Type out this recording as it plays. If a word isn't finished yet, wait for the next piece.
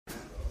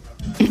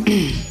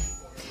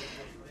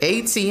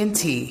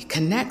AT&T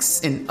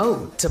connects an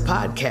ode to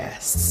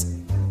podcasts.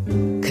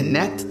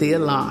 Connect the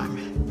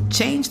alarm.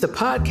 Change the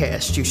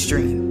podcast you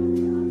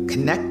stream.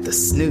 Connect the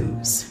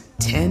snooze.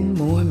 10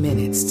 more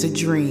minutes to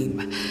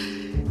dream.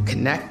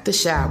 Connect the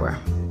shower.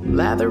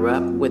 Lather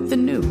up with the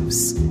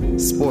news.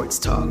 Sports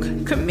talk,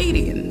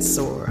 comedians,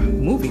 or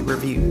movie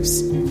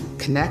reviews.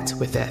 Connect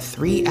with that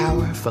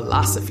 3-hour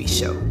philosophy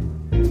show.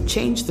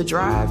 Change the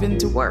drive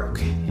into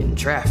work in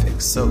traffic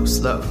so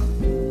slow.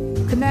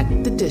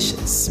 Connect the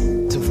dishes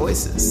to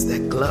voices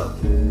that glow.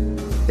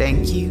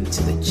 Thank you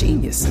to the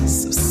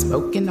geniuses of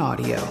spoken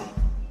audio.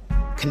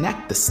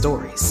 Connect the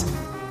stories.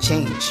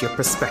 Change your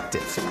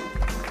perspective.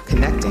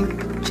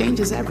 Connecting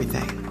changes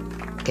everything.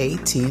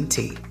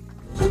 AT&T.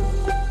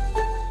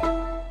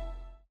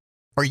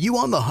 Are you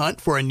on the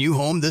hunt for a new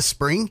home this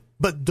spring,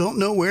 but don't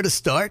know where to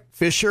start?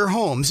 Fisher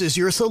Homes is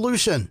your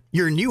solution.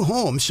 Your new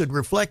home should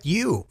reflect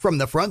you, from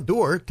the front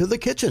door to the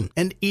kitchen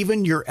and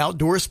even your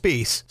outdoor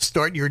space.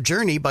 Start your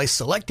journey by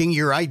selecting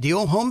your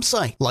ideal home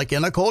site, like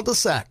in a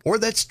cul-de-sac or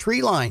that's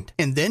tree-lined,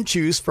 and then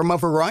choose from a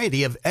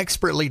variety of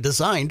expertly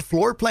designed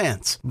floor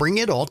plans. Bring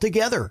it all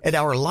together at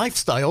our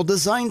Lifestyle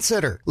Design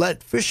Center.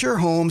 Let Fisher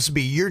Homes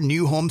be your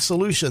new home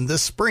solution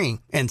this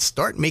spring and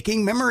start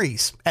making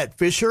memories at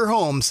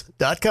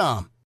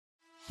FisherHomes.com.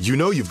 You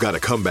know you've got a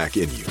comeback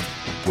in you.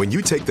 When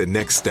you take the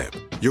next step,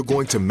 you're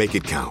going to make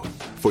it count.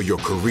 For your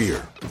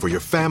career, for your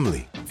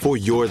family, for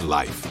your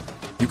life.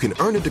 You can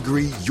earn a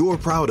degree you're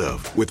proud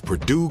of with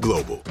Purdue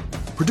Global.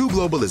 Purdue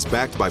Global is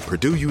backed by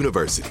Purdue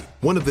University,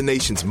 one of the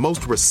nation's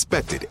most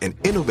respected and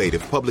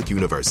innovative public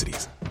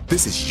universities.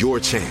 This is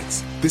your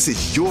chance. This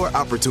is your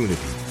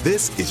opportunity.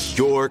 This is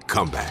your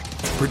comeback.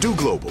 Purdue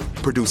Global,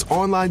 Purdue's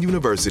online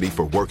university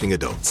for working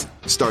adults.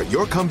 Start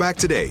your comeback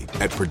today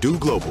at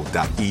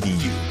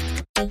purdueglobal.edu.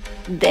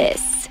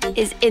 This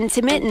is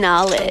Intimate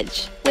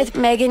Knowledge with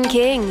Megan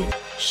King.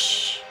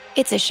 Shh,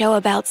 it's a show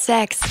about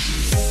sex.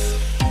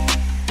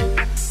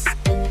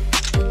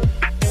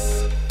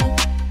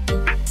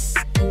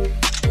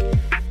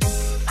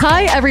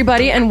 Hi,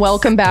 everybody, and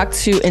welcome back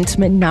to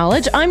Intimate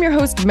Knowledge. I'm your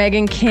host,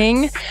 Megan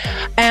King,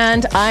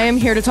 and I am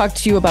here to talk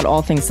to you about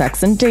all things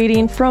sex and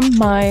dating from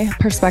my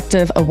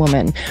perspective, a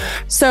woman.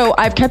 So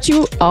I've kept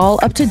you all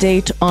up to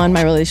date on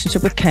my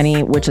relationship with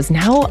Kenny, which has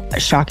now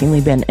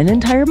shockingly been an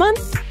entire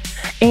month.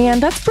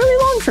 And that's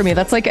really long for me.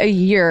 That's like a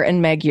year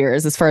in Meg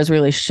years as far as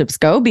relationships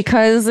go,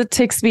 because it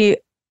takes me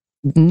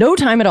no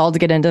time at all to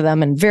get into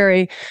them, and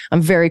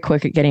I'm very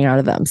quick at getting out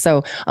of them.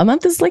 So a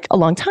month is like a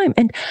long time.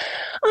 And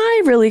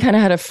I really kind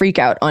of had a freak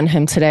out on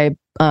him today,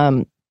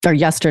 or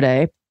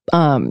yesterday.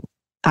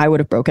 I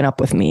would have broken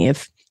up with me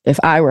if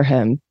I were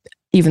him,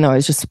 even though I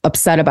was just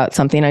upset about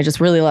something. I just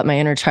really let my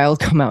inner child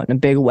come out in a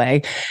big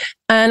way.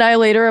 And I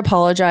later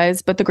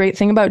apologized. But the great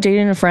thing about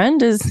dating a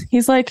friend is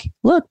he's like,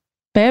 look,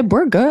 babe,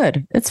 we're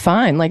good. It's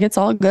fine. Like, it's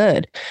all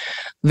good.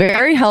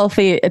 Very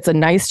healthy. It's a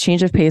nice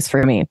change of pace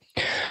for me.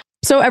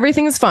 So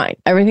everything is fine.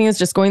 Everything is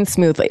just going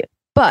smoothly.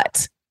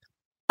 But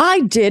I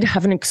did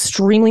have an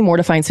extremely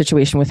mortifying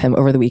situation with him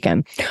over the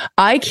weekend.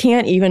 I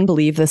can't even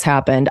believe this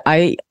happened.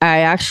 I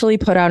actually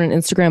put out an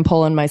Instagram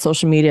poll on my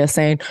social media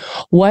saying,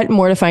 what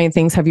mortifying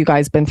things have you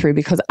guys been through?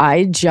 Because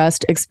I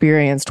just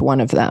experienced one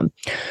of them.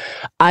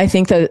 I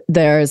think that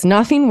there's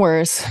nothing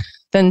worse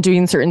than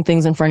doing certain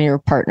things in front of your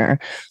partner,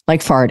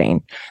 like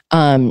farting,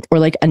 or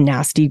like a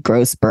nasty,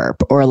 gross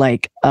burp, or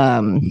like,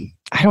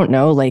 I don't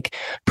know, like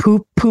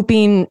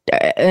pooping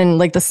and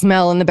like the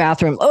smell in the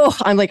bathroom. Oh,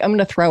 I'm going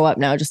to throw up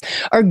now.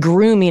 Or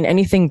grooming,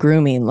 anything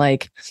grooming,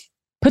 like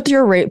put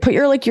your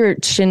like your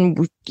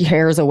chin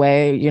hairs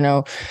away,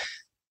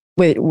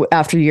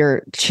 after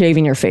you're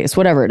shaving your face,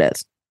 whatever it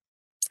is.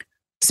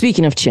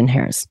 Speaking of chin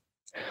hairs,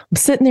 I'm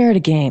sitting there at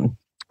a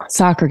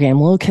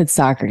little kid's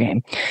soccer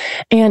game.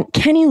 And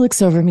Kenny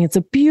looks over at me. It's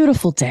a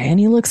beautiful day. And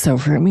he looks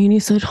over at me and he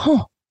said,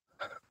 "Huh,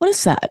 what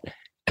is that?"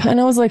 And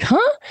I was like, "Huh?"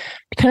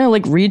 Kind of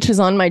like reaches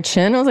on my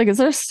chin. I was like,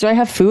 do I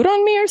have food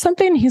on me or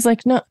something? He's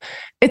like, "No,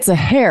 it's a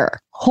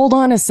hair. Hold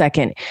on a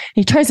second."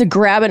 He tries to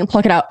grab it and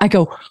pluck it out. I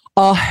go,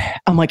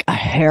 I'm like, "A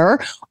hair?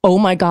 Oh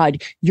my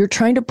God, you're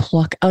trying to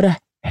pluck out a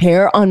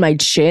hair on my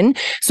chin?"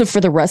 So for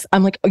the rest,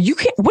 I'm like, "You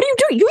can't, what are you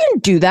doing? You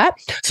can't do that."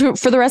 So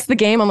for the rest of the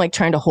game, I'm like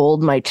trying to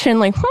hold my chin,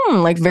 like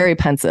very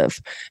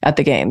pensive at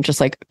the game, just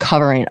like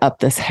covering up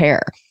this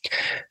hair.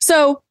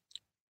 So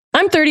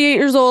I'm 38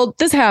 years old.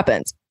 This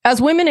happens. As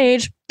women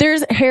age,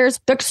 there's hairs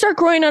that start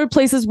growing out of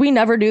places we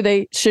never knew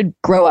they should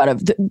grow out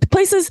of. The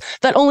places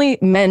that only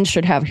men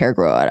should have hair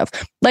grow out of.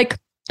 Like,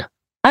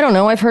 I don't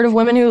know. I've heard of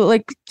women who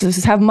like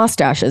just have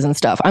mustaches and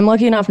stuff. I'm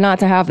lucky enough not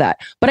to have that.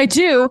 But I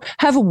do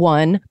have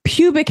one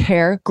pubic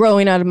hair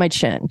growing out of my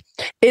chin.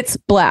 It's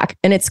black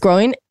and it's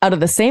growing out of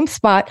the same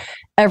spot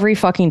every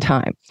fucking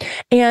time.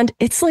 And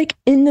it's like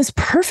in this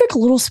perfect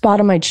little spot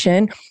on my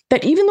chin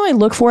that even though I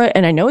look for it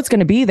and I know it's going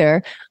to be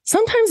there,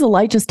 sometimes the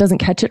light just doesn't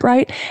catch it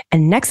right.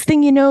 And next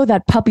thing you know,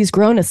 that puppy's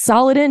grown a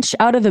solid inch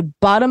out of the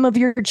bottom of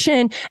your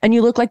chin and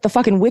you look like the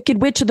fucking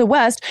Wicked Witch of the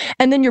West.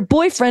 And then your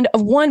boyfriend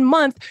of 1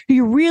 month who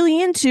you're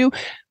really into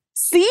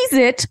sees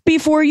it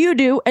before you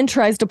do and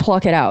tries to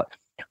pluck it out.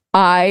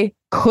 I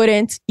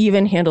couldn't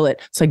even handle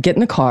it. So I get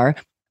in the car,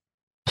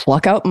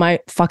 pluck out my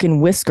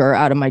fucking whisker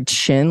out of my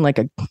chin like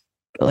a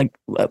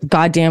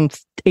goddamn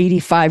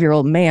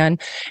 85-year-old man.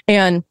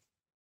 And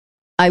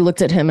I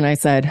looked at him and I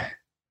said,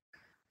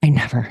 I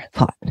never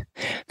thought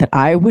that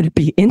I would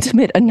be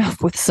intimate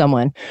enough with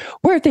someone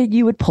where that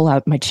you would pull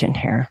out my chin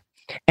hair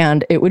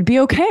and it would be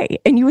okay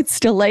and you would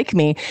still like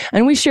me.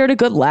 And we shared a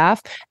good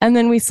laugh. And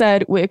then we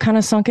said, it kind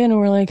of sunk in and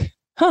we're like,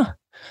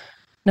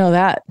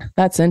 no,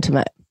 that's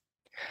intimate.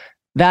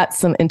 That's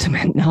some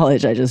intimate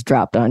knowledge I just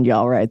dropped on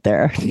y'all right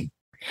there.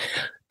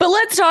 But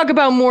let's talk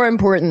about more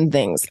important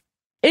things.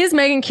 Is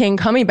Meghan King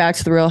coming back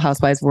to the Real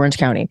Housewives of Orange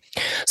County?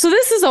 So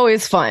this is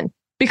always fun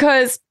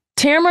because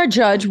Tamra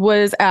Judge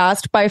was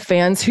asked by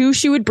fans who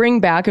she would bring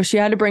back if she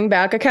had to bring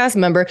back a cast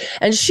member.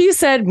 And she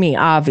said me,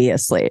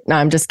 obviously. No,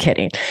 I'm just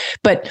kidding.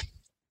 But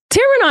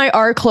Tamra and I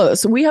are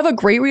close. We have a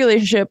great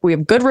relationship. We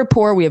have good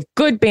rapport. We have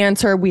good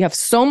banter. We have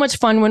so much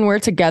fun when we're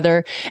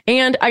together.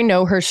 And I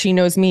know her. She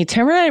knows me.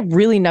 Tamra and I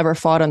really never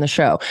fought on the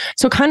show.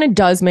 So it kind of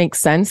does make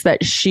sense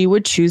that she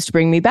would choose to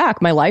bring me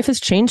back. My life has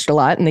changed a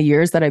lot in the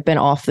years that I've been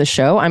off the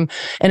show. I'm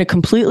in a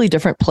completely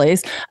different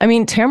place. I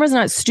mean, Tamra's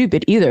not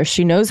stupid either.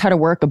 She knows how to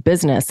work a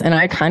business. And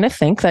I kind of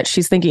think that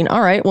she's thinking,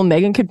 all right, well,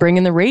 Meghan could bring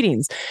in the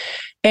ratings.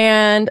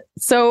 And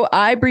so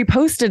I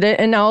reposted it,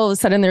 and now all of a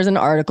sudden there's an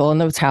article in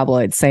the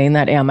tabloids saying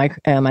that am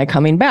I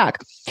coming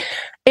back?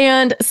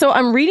 And so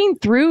I'm reading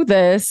through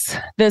this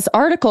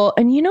article,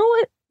 and you know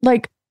what?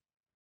 Like,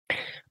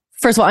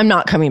 first of all, I'm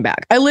not coming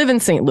back. I live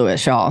in St.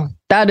 Louis, y'all.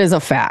 That is a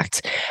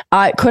fact.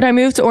 Could I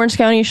move to Orange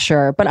County?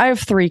 Sure. But I have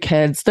 3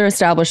 kids. They're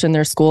established in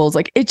their schools.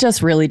 Like, it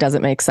just really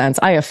doesn't make sense.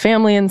 I have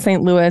family in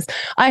St. Louis.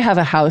 I have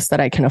a house that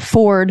I can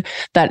afford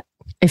that.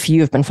 If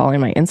you have been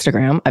following my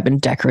Instagram, I've been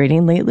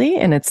decorating lately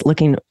and it's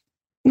looking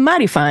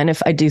mighty fine,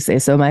 if I do say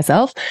so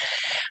myself.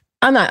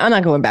 I'm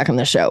not going back on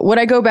the show. Would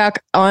I go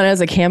back on as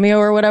a cameo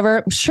or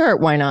whatever? Sure,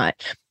 why not?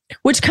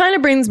 Which kind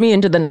of brings me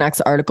into the next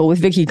article with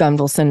Vicki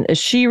Gunvalson. Is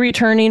she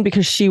returning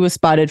because she was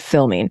spotted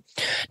filming?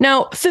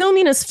 Now,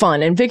 filming is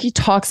fun, and Vicki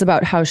talks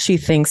about how she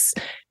thinks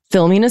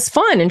filming is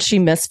fun and she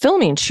missed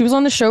filming. She was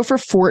on the show for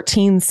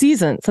 14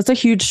 seasons. That's a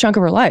huge chunk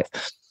of her life.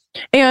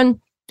 And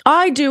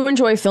I do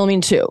enjoy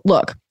filming too.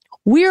 Look,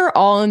 we're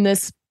all in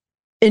this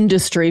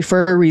industry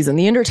for a reason,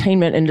 the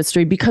entertainment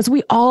industry, because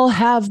we all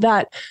have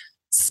that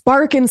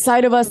spark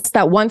inside of us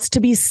that wants to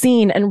be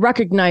seen and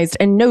recognized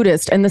and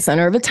noticed and the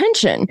center of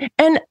attention.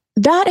 And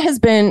that has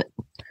been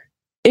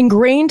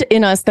ingrained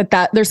in us that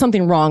there's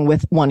something wrong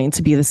with wanting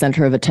to be the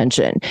center of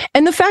attention.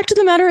 And the fact of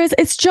the matter is,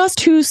 it's just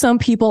who some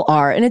people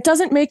are, and it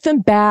doesn't make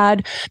them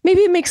bad.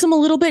 Maybe it makes them a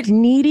little bit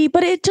needy,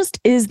 but it just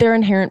is their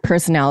inherent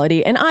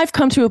personality. And I've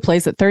come to a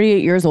place at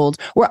 38 years old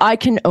where I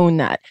can own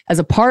that as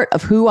a part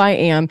of who I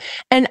am.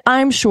 And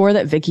I'm sure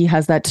that Vicki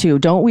has that too.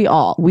 Don't we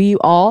all? We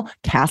all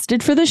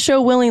casted for this show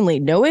willingly.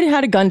 Nobody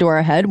had a gun to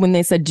our head when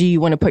they said, do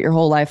you want to put your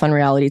whole life on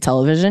reality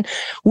television?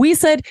 We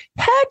said,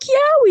 heck yeah,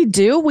 we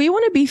do. We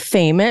want to be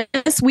famous.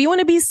 We want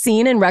to be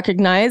seen and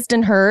recognized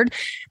and heard.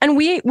 And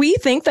we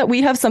think that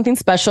we have something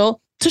special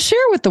to share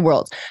with the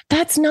world.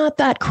 That's not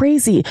that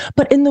crazy.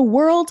 But in the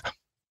world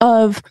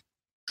of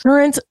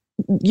current,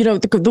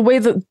 the way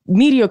the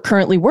media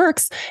currently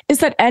works is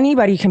that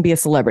anybody can be a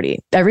celebrity.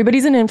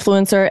 Everybody's an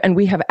influencer, and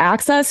we have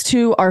access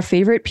to our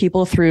favorite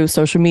people through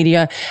social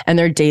media and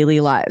their daily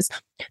lives.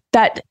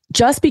 That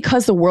just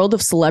because the world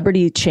of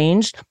celebrity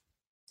changed,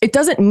 it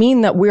doesn't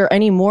mean that we're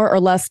any more or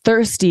less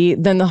thirsty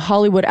than the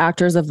Hollywood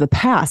actors of the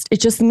past.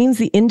 It just means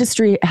the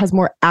industry has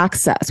more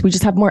access. We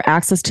just have more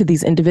access to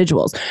these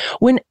individuals.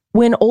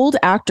 When old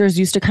actors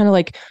used to kind of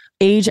like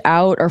age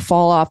out or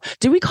fall off,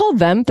 did we call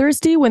them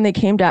thirsty when they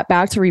came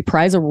back to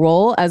reprise a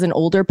role as an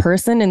older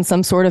person in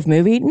some sort of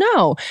movie?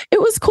 No,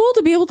 it was cool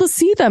to be able to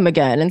see them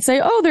again and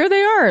say, oh, there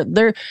they are.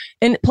 They're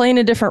playing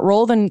a different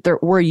role than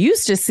we're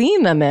used to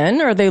seeing them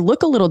in, or they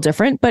look a little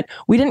different, but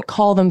we didn't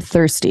call them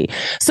thirsty.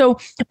 So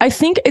I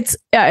think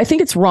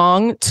it's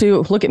wrong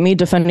to look at me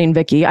defending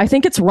Vicki. I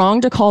think it's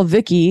wrong to call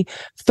Vicki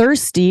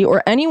thirsty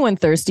or anyone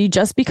thirsty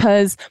just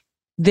because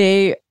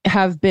they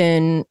have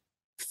been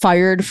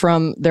fired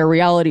from their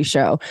reality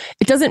show.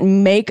 It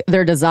doesn't make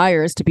their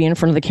desires to be in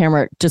front of the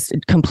camera just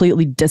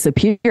completely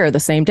disappear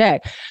the same day.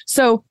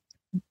 So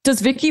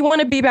does Vicki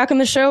want to be back on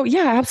the show?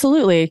 Yeah,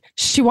 absolutely.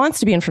 She wants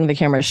to be in front of the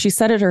camera. She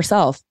said it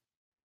herself.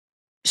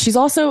 She's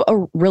also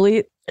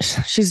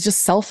she's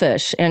just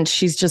selfish, and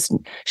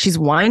she's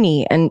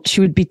whiny, and she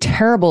would be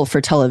terrible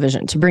for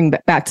television, to bring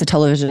back to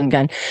television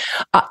again.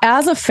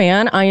 As a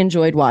fan, I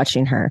enjoyed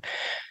watching her.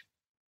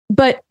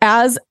 But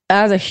as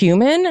a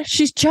human,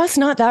 she's just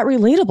not that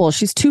relatable.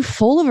 She's too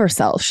full of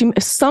herself. She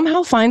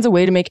somehow finds a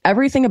way to make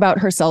everything about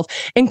herself,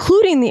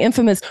 including the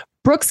infamous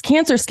Brooks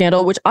cancer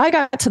scandal, which I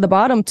got to the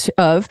bottom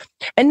of.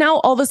 And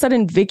now all of a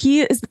sudden, Vicki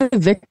is the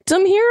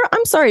victim here.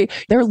 I'm sorry.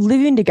 They're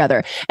living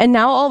together. And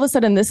now all of a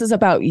sudden, this is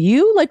about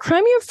you? Like,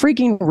 cry me a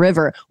freaking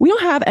river. We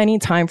don't have any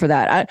time for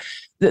that.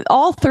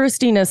 All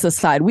thirstiness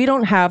aside, we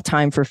don't have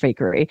time for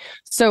fakery.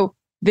 So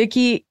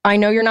Vicki, I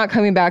know you're not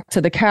coming back to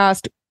the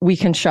cast. We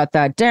can shut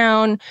that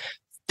down.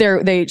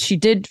 She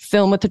did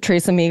film with the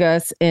Tres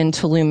Amigas in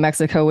Tulum,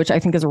 Mexico, which I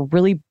think is a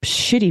really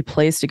shitty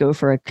place to go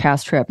for a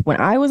cast trip. When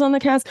I was on the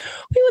cast,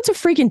 we went to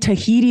freaking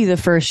Tahiti the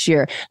first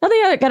year. Now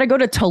they got to go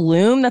to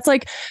Tulum. That's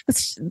like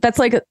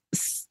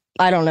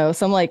I don't know,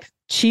 some like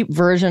cheap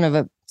version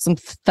of some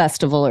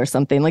festival or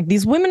something. Like,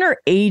 these women are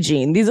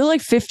aging. These are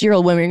like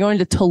 50-year-old women. You're going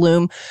to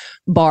Tulum,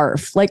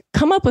 barf. Like,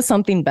 come up with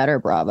something better,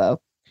 Bravo.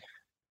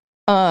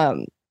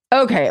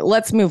 Okay,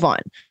 let's move on.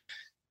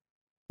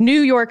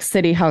 New York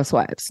City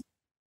Housewives.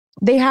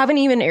 They haven't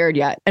even aired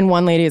yet, and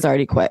one lady has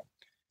already quit.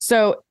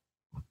 So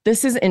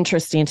this is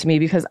interesting to me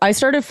because I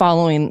started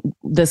following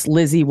this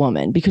Lizzie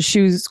woman because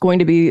she was going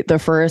to be the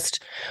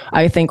first,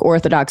 I think,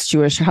 Orthodox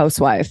Jewish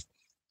housewife.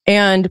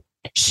 And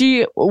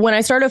when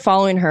I started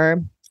following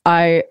her,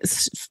 I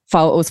was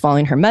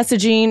following her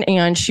messaging,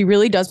 and she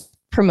really does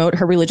promote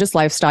her religious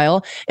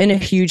lifestyle in a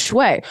huge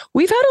way.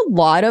 We've had a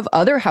lot of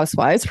other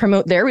housewives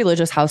promote their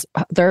religious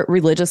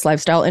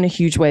lifestyle in a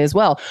huge way as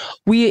well.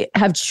 We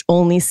have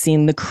only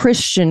seen the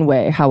Christian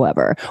way,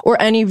 however,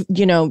 or any,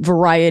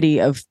 variety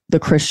of the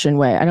Christian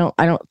way. I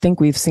don't think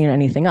we've seen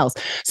anything else.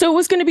 So it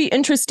was going to be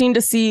interesting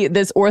to see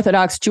this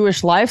Orthodox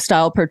Jewish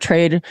lifestyle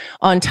portrayed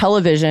on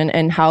television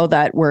and how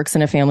that works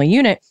in a family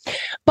unit.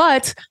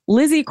 But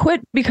Lizzie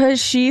quit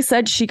because she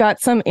said she got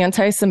some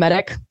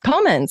anti-Semitic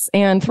comments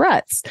and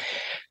threats,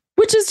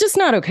 which is just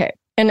not okay.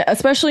 And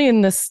especially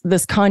in this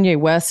Kanye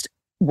West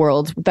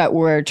world that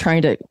we're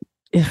trying to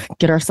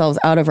get ourselves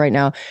out of right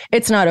now,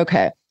 it's not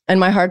okay.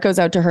 And my heart goes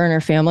out to her and her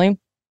family.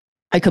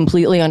 I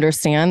completely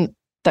understand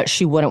that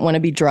she wouldn't want to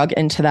be drug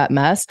into that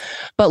mess.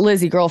 But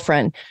Lizzie,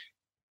 girlfriend,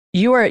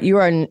 you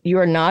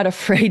are not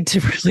afraid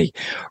to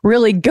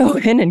really go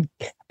in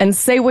and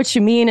say what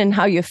you mean and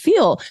how you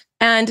feel.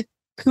 And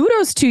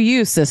kudos to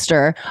you,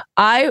 sister.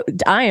 I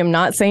am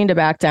not saying to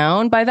back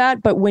down by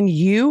that, but when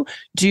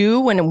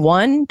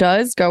one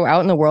does go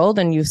out in the world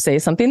and you say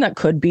something that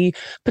could be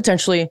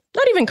potentially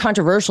not even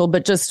controversial,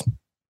 but just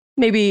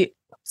maybe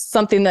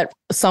something that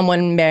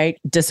someone may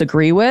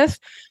disagree with,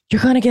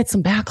 you're going to get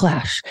some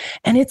backlash.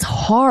 And it's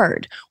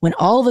hard when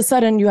all of a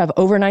sudden you have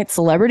overnight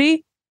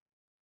celebrity.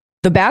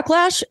 The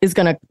backlash is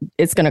going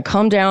to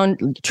come down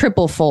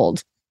triple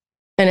fold.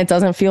 And it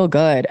doesn't feel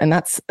good. And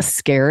that's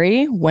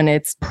scary when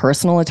it's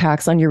personal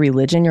attacks on your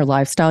religion, your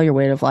lifestyle, your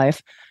way of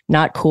life.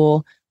 Not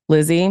cool.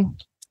 Lizzie,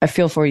 I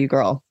feel for you,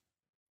 girl.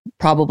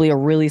 Probably a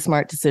really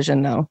smart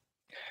decision, though.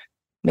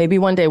 Maybe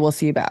one day we'll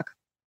see you back.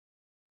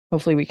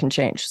 Hopefully we can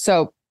change.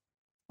 So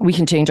we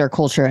can change our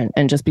culture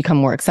and just become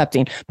more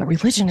accepting. But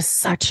religion is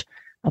such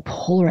a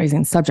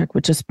polarizing subject,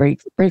 which just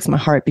breaks my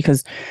heart,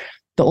 because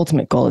the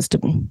ultimate goal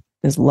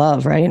is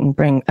love, right? And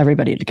bring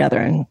everybody together.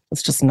 And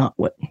it's just not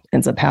what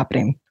ends up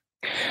happening.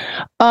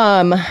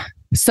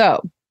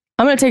 So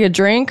I'm going to take a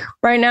drink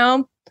right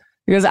now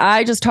because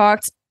I just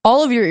talked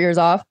all of your ears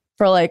off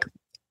for like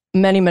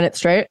many minutes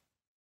straight.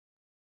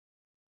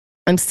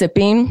 I'm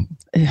sipping.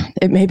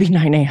 It may be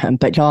 9 a.m.,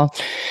 but y'all,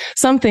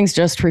 some things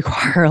just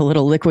require a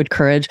little liquid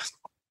courage,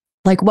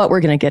 like what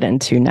we're going to get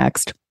into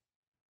next.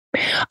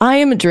 I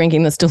am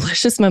drinking this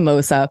delicious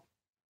mimosa.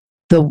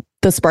 The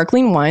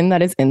sparkling wine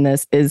that is in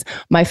this is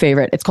my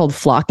favorite. It's called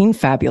Flocking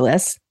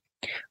Fabulous.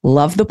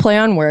 Love the play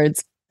on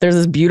words. There's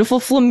this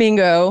beautiful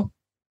flamingo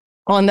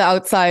on the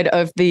outside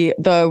of the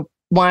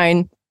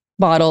wine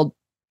bottle.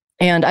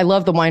 And I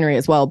love the winery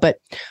as well. But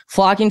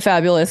Flocking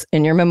Fabulous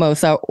in your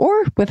mimosa,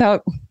 or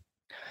without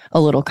a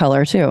little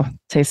color too.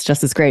 Tastes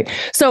just as great.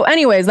 So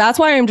anyways, that's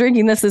why I'm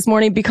drinking this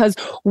morning, because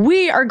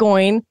we are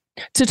going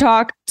to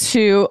talk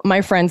to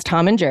my friends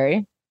Tom and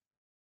Jerry.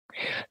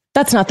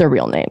 That's not their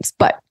real names,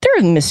 but they're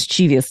a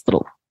mischievous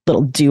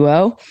little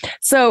duo.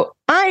 So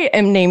I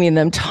am naming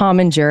them Tom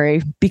and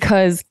Jerry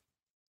because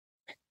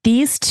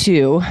these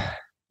two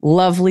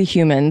lovely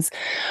humans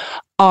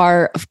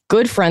are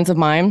good friends of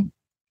mine,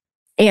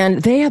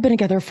 and they have been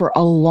together for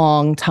a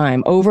long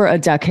time, over a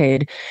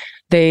decade.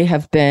 They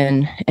have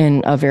been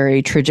in a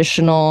very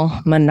traditional,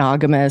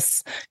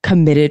 monogamous,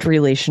 committed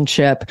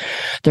relationship.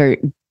 They're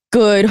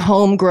good,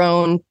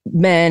 homegrown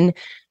men,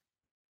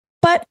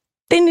 but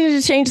they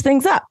needed to change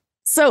things up.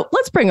 So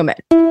let's bring them in.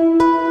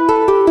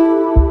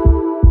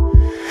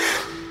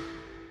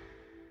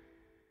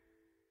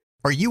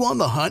 Are you on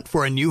the hunt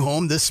for a new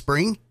home this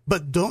spring,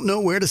 but don't know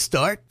where to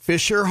start?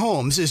 Fisher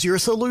Homes is your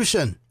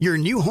solution. Your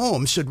new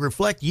home should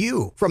reflect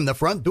you, from the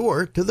front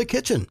door to the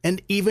kitchen,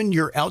 and even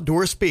your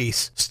outdoor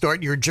space.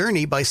 Start your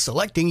journey by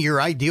selecting your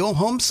ideal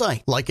home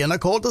site, like in a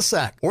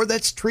cul-de-sac or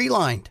that's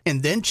tree-lined,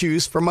 and then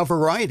choose from a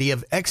variety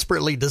of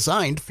expertly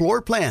designed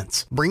floor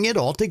plans. Bring it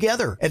all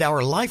together at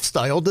our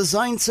Lifestyle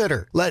Design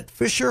Center. Let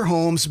Fisher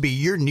Homes be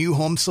your new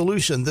home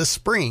solution this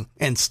spring,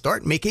 and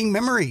start making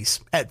memories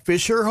at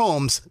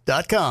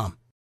FisherHomes.com.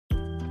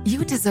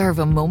 You deserve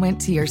a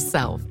moment to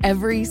yourself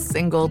every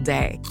single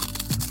day.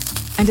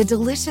 And a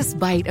delicious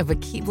bite of a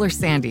Keebler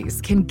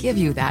Sandies can give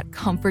you that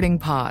comforting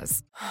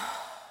pause.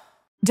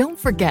 Don't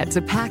forget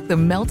to pack the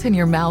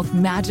melt-in-your-mouth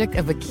magic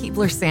of a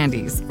Keebler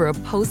Sandies for a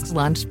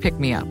post-lunch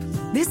pick-me-up.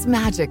 This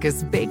magic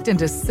is baked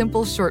into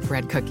simple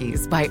shortbread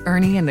cookies by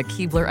Ernie and the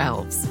Keebler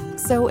Elves.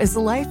 So as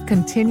life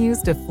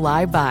continues to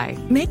fly by,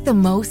 make the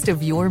most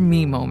of your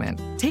me moment.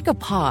 Take a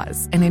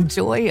pause and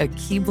enjoy a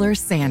Keebler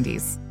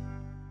Sandies.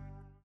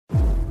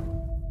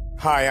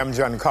 Hi, I'm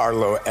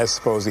Giancarlo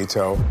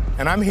Esposito,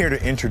 and I'm here to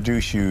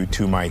introduce you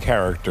to my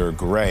character,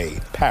 Gray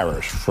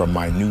Parrish, from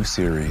my new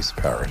series,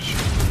 Parrish.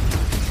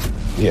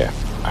 Yeah,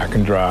 I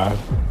can drive.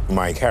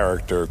 My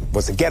character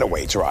was a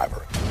getaway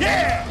driver.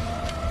 Yeah!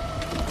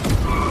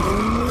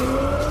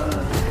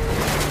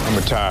 I'm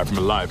retired from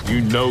life.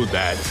 You know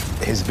that.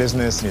 His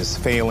business is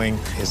failing.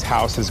 His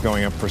house is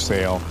going up for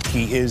sale.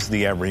 He is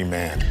the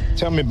everyman.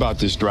 Tell me about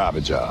this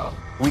driver job.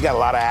 We got a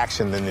lot of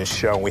action in this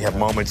show. We have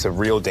moments of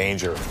real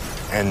danger,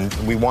 and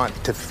we want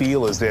to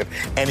feel as if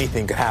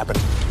anything could happen.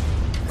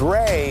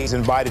 Gray is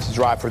invited to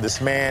drive for this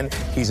man.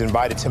 He's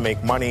invited to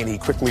make money, and he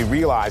quickly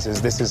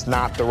realizes this is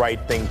not the right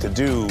thing to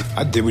do.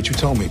 I did what you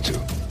told me to.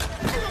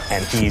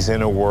 And he's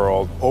in a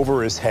world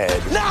over his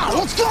head. Now,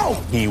 let's go!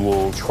 He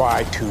will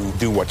try to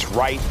do what's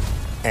right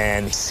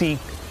and seek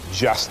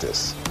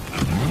justice.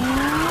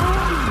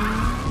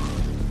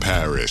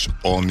 Parrish,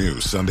 all new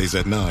Sundays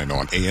at 9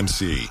 on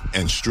AMC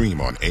and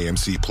stream on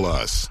AMC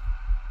Plus.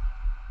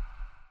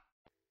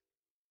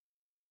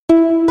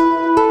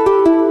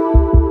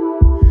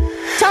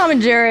 Tom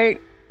and Jerry,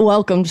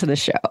 welcome to the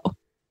show.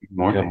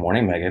 Good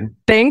morning, Megan.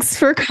 Thanks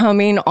for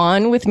coming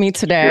on with me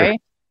today.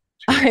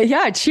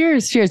 Yeah,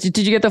 cheers. Did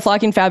you get the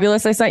Flocking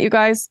Fabulous I sent you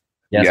guys?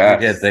 Yes,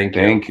 we did.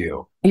 Thank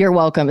you. You're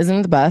welcome. Isn't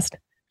it the best?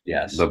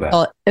 Yes. The best.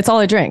 Well, it's all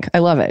I drink. I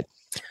love it.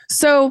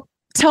 So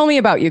tell me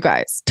about you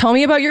guys. Tell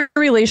me about your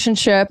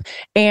relationship,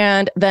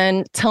 and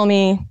then tell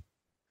me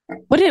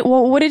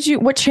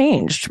what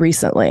changed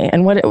recently,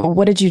 and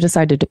what did you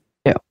decide to do?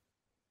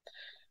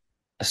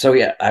 So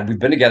yeah, we've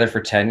been together for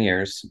 10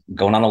 years,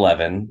 going on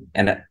 11,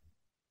 and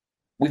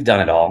we've done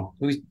it all.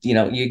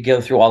 You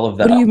go through all of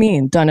that. What do you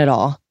mean, done it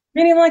all?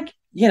 Meaning,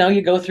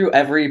 you go through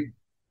every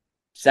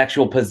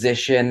sexual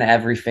position,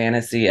 every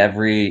fantasy,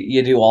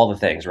 you do all the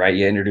things, right?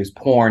 You introduce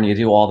porn, you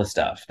do all the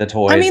stuff, the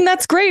toys. I mean,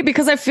 that's great,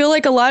 because I feel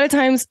like a lot of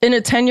times in a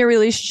 10-year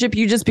relationship,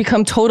 you just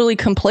become totally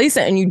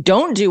complacent and you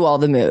don't do all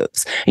the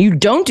moves. You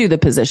don't do the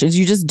positions.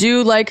 You just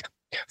do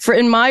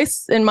in my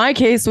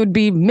case would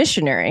be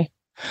missionary.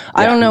 Yeah.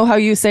 I don't know how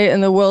you say it in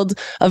the world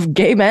of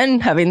gay men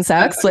having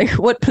sex.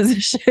 What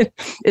position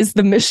is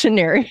the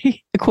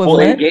missionary equivalent?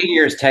 Well, in gay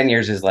years, 10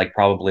 years is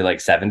probably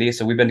 70.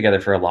 So we've been together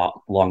for a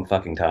long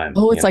fucking time.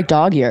 Oh, it's like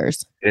dog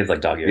years. It is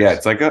like dog years. Yeah,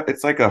 it's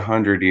like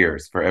 100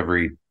 years for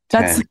every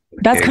 10.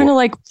 That's kind of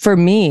like for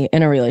me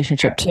in a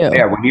relationship too.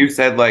 Yeah, when you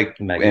said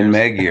in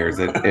Meg years,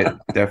 it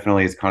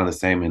definitely is kind of the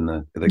same in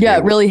the yeah,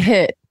 it really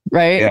hit,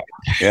 right?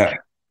 Yeah.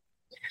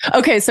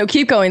 Okay, so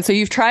keep going. So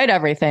you've tried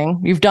everything.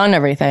 You've done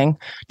everything.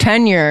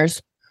 10 years.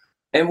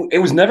 And it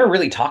was never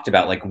really talked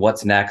about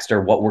what's next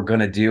or what we're going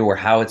to do or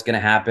how it's going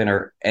to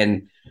happen.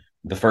 And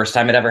the first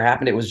time it ever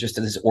happened, it was just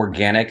this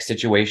organic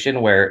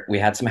situation where we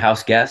had some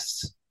house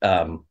guests.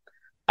 I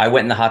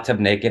went in the hot tub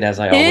naked, as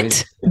I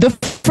always do. The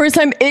first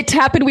time it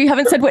happened, we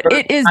haven't said what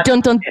it is.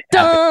 Dun, dun,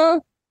 dun.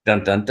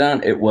 Dun, dun,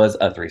 dun. It was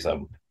a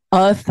threesome.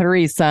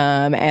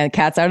 And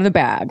cat's out of the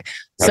bag.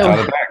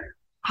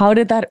 How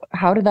did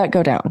that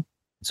go down?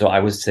 So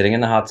I was sitting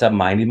in the hot tub,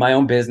 minding my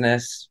own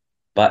business,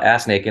 butt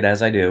ass naked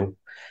as I do.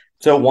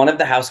 So one of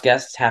the house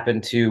guests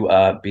happened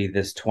to be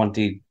this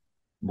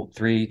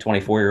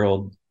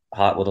 24-year-old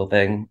hot little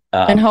thing.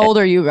 And how old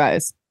are you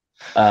guys?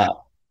 38,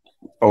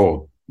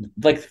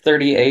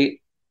 37.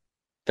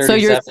 So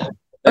you're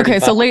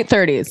 35. So late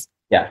 30s.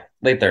 Yeah,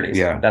 late 30s.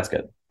 Yeah, that's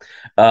good.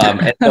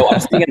 And so I'm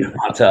sitting in the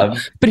hot tub.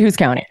 But who's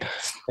counting?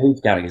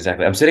 Who's counting,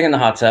 exactly. I'm sitting in the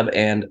hot tub,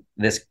 and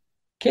this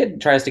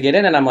kid tries to get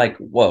in, and I'm like,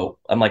 whoa.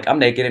 I'm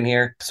naked in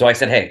here. So I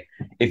said, hey,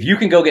 if you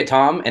can go get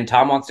Tom and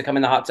Tom wants to come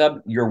in the hot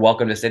tub, you're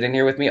welcome to sit in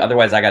here with me.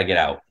 Otherwise, I got to get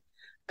out,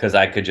 because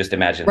I could just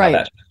imagine how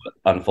that would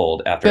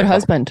unfold after good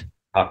husband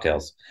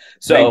cocktails.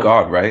 So thank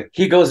God, right?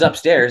 He goes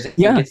upstairs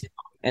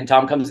and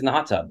Tom comes in the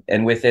hot tub.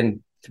 And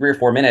within 3 or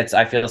 4 minutes,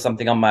 I feel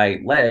something on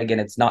my leg,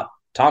 and it's not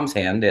Tom's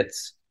hand.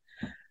 It's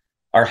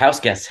our house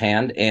guest's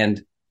hand.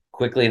 And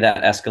quickly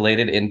that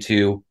escalated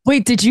into...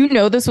 Wait, did you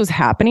know this was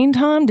happening,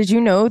 Tom? Did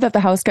you know that the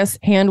house guest's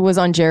hand was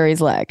on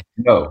Jerry's leg?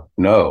 No.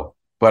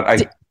 But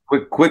I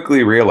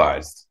quickly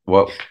realized,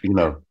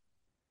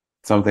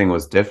 something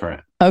was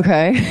different.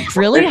 Okay.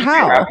 Really?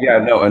 How?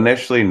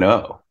 Initially,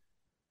 no.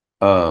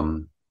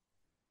 How?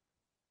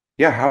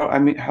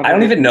 I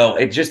don't even know.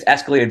 It just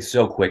escalated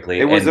so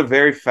quickly. It was a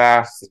very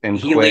fast and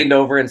he leaned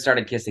over and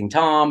started kissing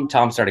Tom.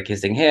 Tom started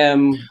kissing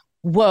him.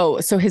 Whoa!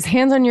 So his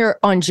hands on your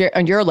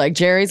leg,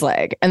 Jerry's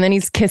leg, and then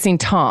he's kissing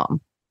Tom.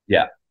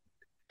 Yeah.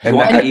 Wait,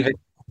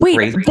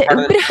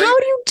 but how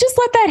do you just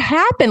let that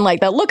happen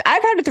like that? Look,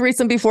 I've had a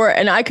threesome before,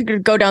 and I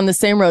could go down the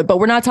same road, but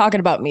we're not talking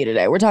about me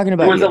today. We're talking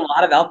about there was a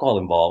lot of alcohol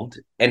involved,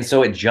 and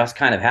so it just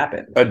kind of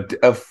happened.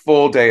 A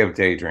full day of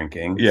day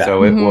drinking. Yeah.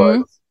 So it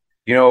was.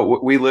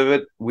 We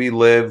live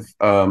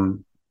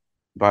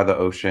by the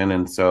ocean,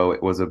 and so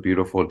it was a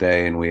beautiful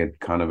day, and we had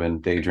kind of been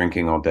day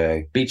drinking all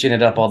day, beaching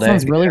it up all day.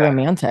 Sounds really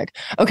romantic.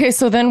 Okay,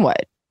 so then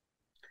what?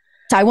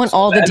 So I want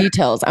all the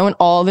details. I want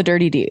all the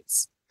dirty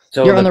deeds.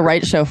 So you're on the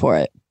right show for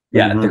it.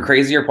 Yeah, the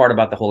crazier part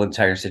about the whole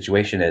entire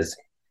situation is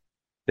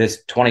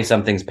this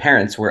 20-something's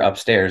parents were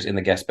upstairs in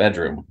the guest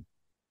bedroom.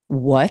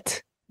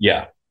 What?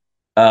 Yeah.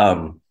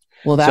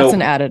 Well, that's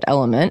an added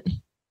element.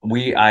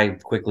 I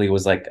quickly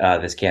was like,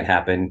 this can't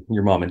happen.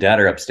 Your mom and dad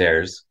are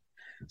upstairs.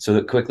 So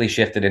it quickly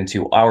shifted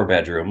into our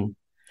bedroom.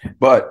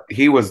 But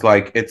he was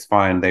like, it's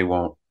fine. They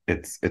won't.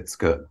 It's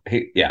good.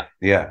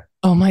 Yeah.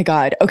 Oh my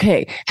God.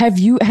 Okay. Had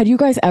you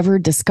guys ever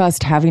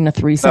discussed having a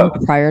threesome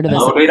prior to this?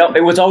 No,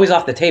 it was always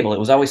off the table. It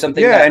was always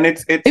something. Yeah, and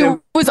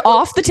it was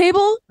off the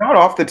table? Not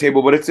off the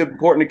table, but it's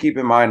important to keep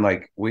in mind,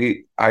 like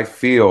I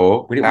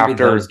feel we didn't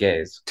after those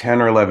gays.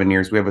 10 or 11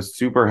 years, we have a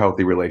super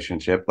healthy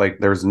relationship. Like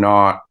there's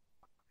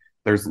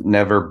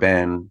never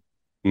been,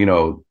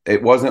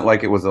 it wasn't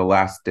like it was a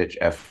last ditch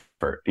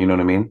effort. You know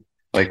what I mean?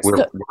 Like we're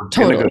in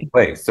a good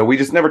place. So we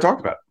just never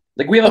talked about it.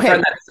 Like we have a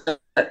friend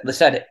that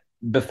said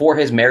before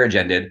his marriage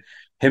ended,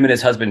 him and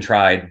his husband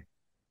tried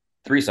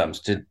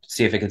threesomes to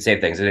see if it could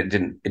save things, and it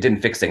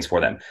didn't fix things for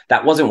them.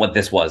 That wasn't what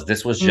this was.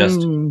 This was just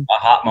a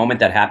hot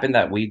moment that happened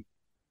that we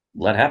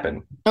let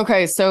happen.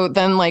 Okay, so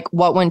then like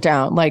what went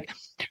down? Like,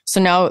 so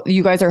now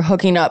you guys are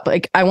hooking up.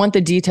 Like, I want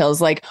the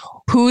details. Like,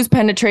 who's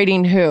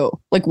penetrating who?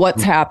 Like,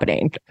 what's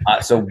happening?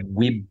 So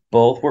we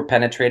both were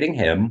penetrating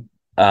him,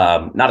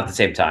 not at the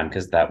same time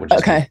because that would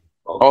just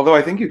Although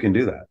I think you can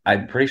do that.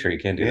 I'm pretty sure you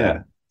can do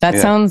that. That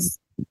sounds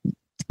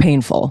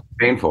painful.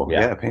 Painful.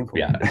 Yeah, painful.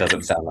 Yeah, it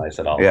doesn't sound nice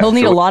at all. Yeah, he'll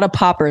need a lot of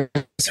poppers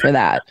for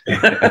that.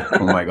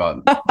 Oh my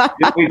God.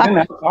 We didn't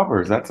have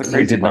poppers. That's a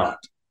crazy part.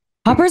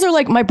 Poppers are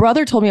like, my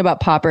brother told me about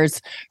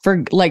poppers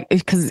for like,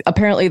 because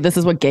apparently this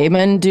is what gay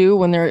men do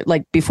when they're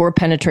like before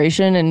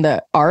penetration in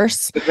the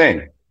arse. The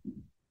thing.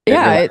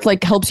 Yeah, it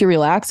like helps you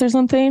relax or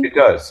something. It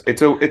does.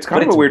 It's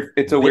kind of a weird.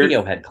 It's a video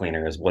weird head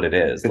cleaner is what it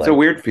is. It's a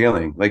weird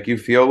feeling. Like you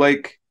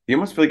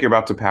almost feel like you're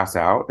about to pass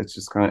out. It's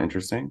just kind of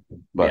interesting.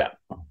 But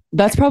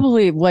that's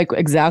probably like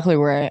exactly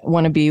where I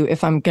want to be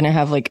if I'm gonna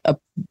have like a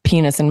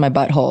penis in my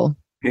butthole.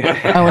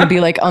 Yeah. I want to be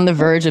like on the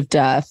verge of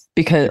death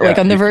because like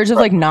on the verge of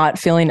like not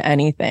feeling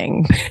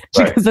anything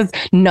because it's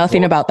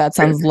nothing about that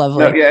sounds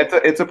lovely. No, yeah,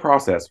 it's a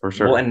process for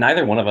sure. Well, and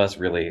neither one of us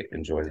really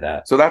enjoys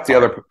that. So that's the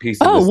other piece.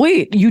 Oh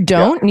wait, you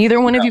don't? Neither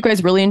one of you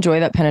guys really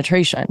enjoy that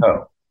penetration.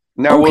 No.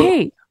 Now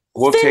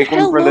we'll take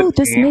one for the team.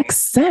 This makes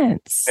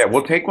sense. Yeah,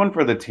 we'll take one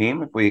for the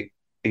team if we,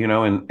 in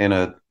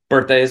a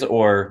birthdays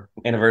or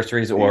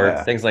anniversaries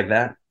or things like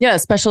that. Yeah,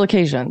 special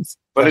occasions.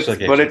 But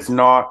it's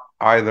not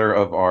either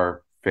of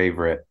our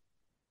favorite.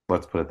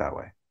 Let's put it that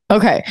way.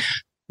 Okay.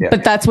 Yeah.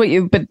 But that's what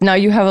but now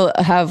you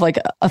have like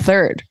a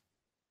third.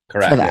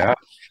 Correct. For that. Yeah.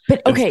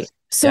 But okay.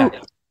 So,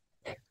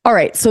 all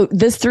right. So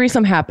this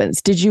threesome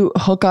happens. Did you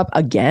hook up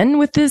again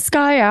with this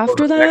guy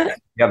after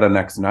that? The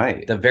next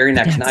night. The very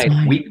next night.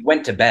 We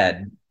went to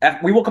bed.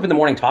 We woke up in the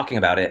morning talking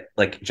about it.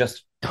 Like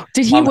just.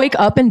 Did he wake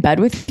up in bed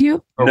with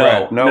you?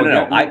 No.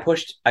 I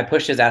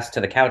pushed his ass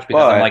to the couch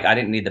because I'm like, I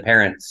didn't need the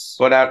parents.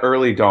 But at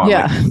early dawn.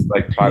 Yeah.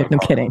 Like 5 no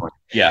kidding.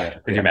 Yeah.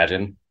 Could you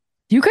imagine?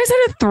 You guys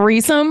had a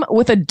threesome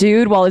with a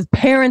dude while his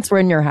parents were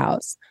in your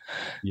house.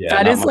 Yeah,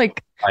 that is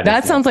like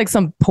that sounds like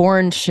some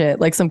porn shit,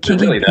 like some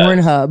kinky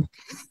Pornhub.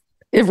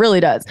 It really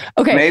does.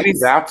 Okay, maybe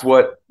that's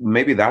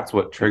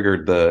what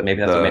triggered the. Maybe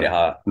that's what made it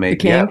hot.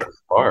 The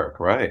spark,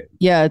 right?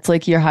 Yeah, it's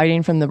like you're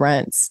hiding from the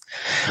rents.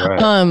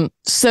 Right.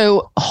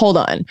 So hold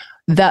on.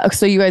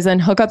 So you guys then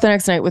hook up the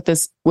next night with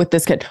this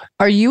kid.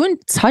 Are you in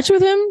touch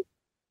with him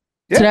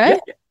today?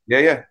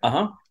 Yeah.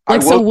 Uh-huh.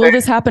 Like, so will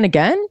this happen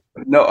again?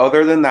 No,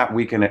 other than that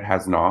weekend, it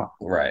has not.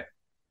 Right.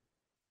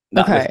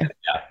 Okay.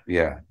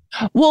 Yeah.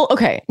 Well,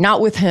 okay. Not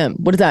with him.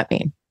 What does that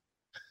mean?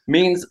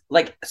 Means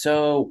like,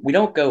 so we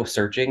don't go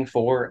searching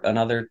for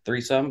another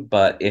threesome,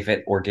 but if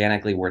it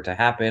organically were to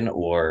happen,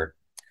 or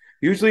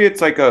usually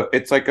it's like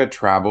a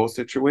travel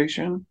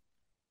situation.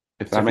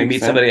 If that makes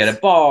sense. Meet somebody at a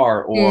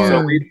bar,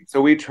 or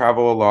so we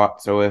travel a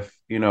lot. So if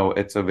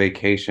it's a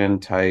vacation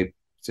type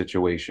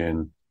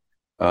situation,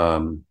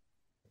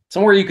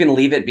 somewhere you can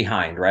leave it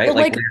behind, right?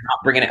 Like you're not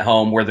bringing it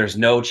home, where there's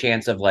no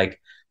chance of like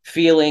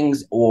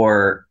feelings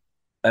or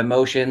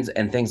emotions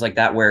and things like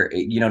that, where,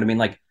 you know what I mean?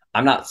 Like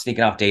I'm not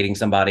sneaking off dating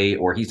somebody,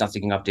 or he's not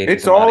sneaking off dating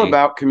somebody. It's all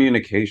about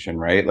communication,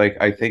 right? Like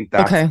I think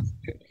that's the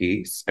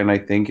piece. And I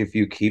think if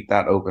you keep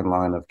that open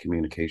line of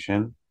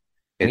communication,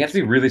 you have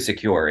to be really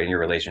secure in your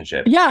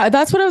relationship. Yeah,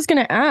 that's what I was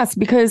going to ask,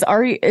 because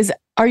are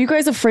you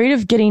guys afraid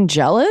of getting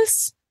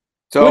jealous?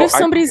 So what if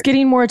somebody's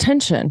getting more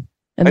attention?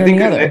 And I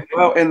think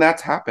and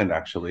that's happened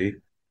actually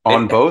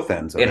on both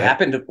ends. It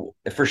happened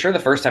for sure. The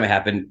first time it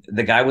happened,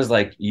 the guy was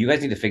like, "You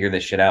guys need to figure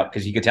this shit out,"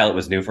 because you could tell it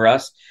was new for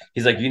us.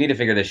 He's like, "You need to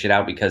figure this shit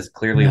out because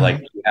clearly, like,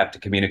 you have to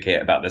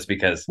communicate about this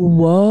because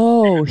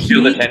feel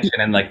the tension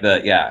and like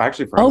the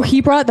Actually,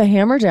 he brought the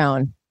hammer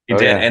down. He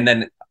did, and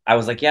then I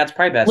was like, "Yeah, it's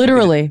probably best."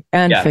 Literally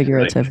and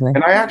figuratively.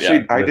 And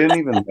I didn't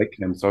even like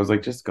him, so I was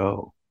like, "Just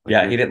go."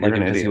 Like, he didn't like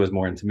him because he was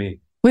more into me.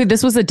 Wait,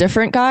 this was a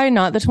different guy,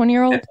 not the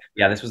 20-year-old?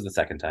 Yeah, this was the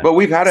second time. But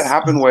we've had it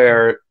happen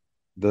where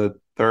the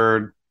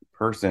third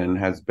person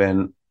has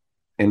been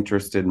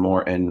interested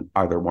more in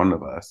either one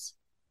of us.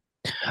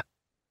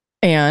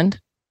 And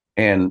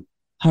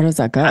how does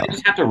that go? You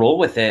just have to roll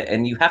with it,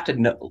 and you have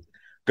to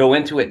go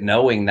into it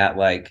knowing that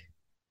like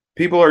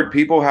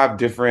people have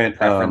different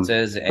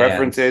preferences,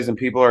 and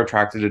people are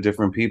attracted to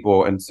different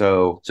people, and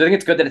so I think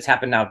it's good that it's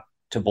happened now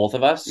to both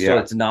of us. Yeah. So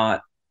it's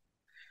not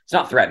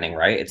threatening,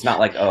 right? It's not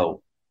like,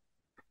 oh.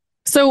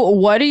 So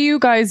what do you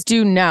guys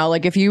do now?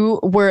 Like if you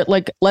were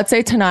like, let's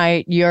say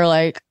tonight you're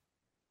like,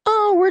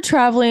 oh, we're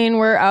traveling,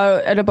 we're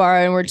out at a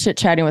bar and we're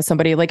chit-chatting with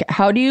somebody. Like,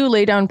 how do you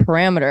lay down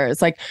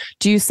parameters? Like,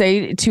 do you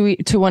say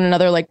to one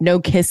another, like, no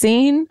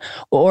kissing?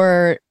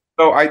 Or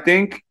so I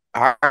think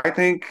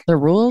the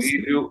rules?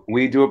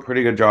 We do a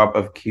pretty good job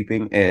of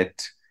keeping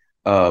it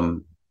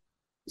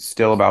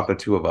still about the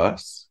two of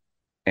us,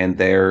 and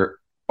they're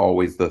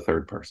always the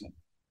third person.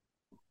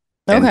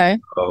 Okay.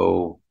 And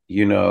so,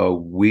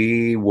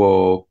 we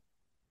will,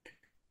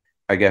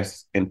 I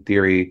guess in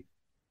theory,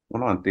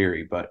 well, not in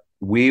theory, but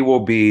we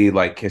will be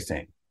like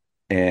kissing.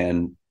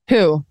 And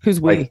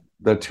who's we? Like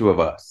the two of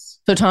us.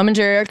 So Tom and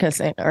Jerry are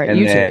kissing. All right. And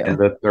you then two.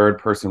 the third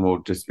person will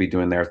just be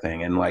doing their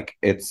thing. And like,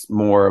 it's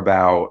more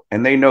about,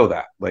 and they know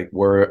that like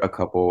we're a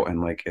couple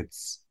and like,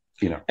 it's,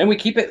 and we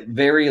keep it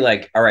very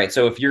like, all right,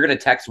 so if you're going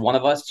to text one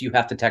of us, you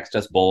have to text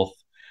us both.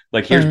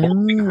 Like here's group,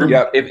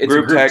 if it's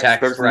group a group text,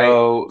 there's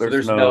right?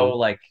 There's no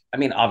like, I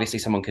mean, obviously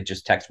someone could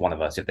just text one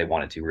of us if they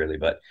wanted to, really,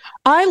 but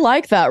I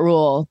like that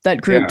rule,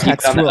 that group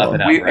text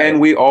rule. And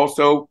we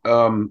also,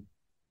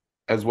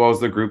 as well as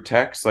the group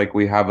text, like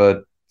we have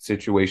a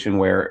situation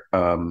where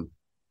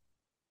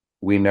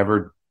we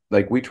never,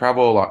 like we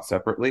travel a lot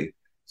separately,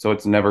 so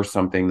it's never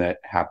something that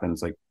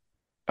happens like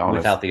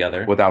without the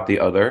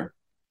other.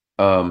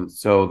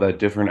 So the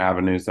different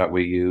avenues that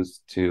we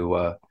use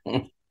to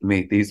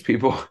meet these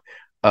people.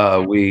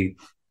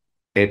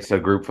 It's a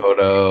group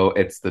photo.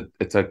 It's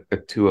a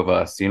two of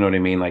us. You know what I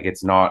mean? Like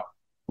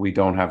we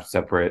don't have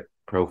separate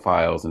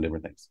profiles and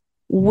different things.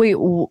 Wait,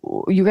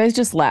 you guys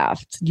just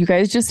laughed. You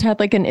guys just had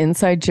like an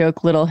inside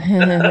joke little.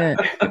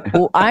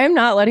 Well, I'm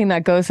not letting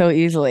that go so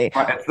easily.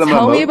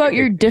 Tell me about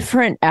your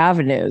different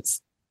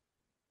avenues.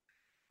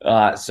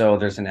 So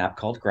there's an app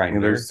called Grindr.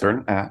 There's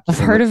certain apps. I've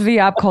heard of the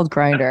app called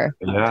Grindr.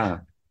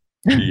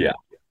 Yeah.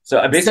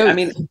 So basically, I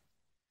mean,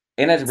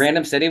 in a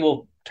random city,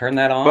 we'll turn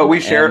that on. But we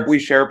share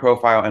a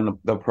profile, and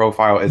the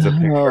profile is a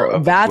picture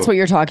of. That's what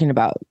you're talking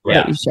about.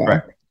 Yeah. You share.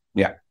 Right.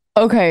 Yeah.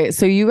 Okay,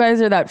 so you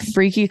guys are that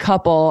freaky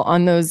couple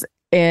on those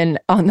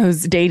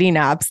dating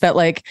apps that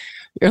like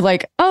you're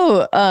like,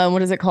 oh,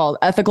 what is it called?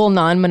 Ethical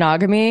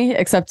non-monogamy,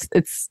 except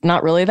it's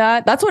not really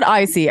that. That's what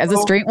I see as a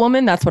straight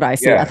woman. That's what I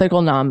see. Yeah.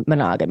 Ethical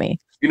non-monogamy.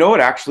 You know what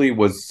actually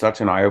was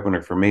such an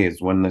eye-opener for me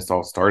is when this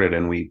all started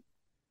and we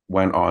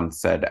went on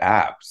said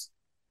apps.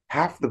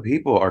 Half the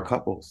people are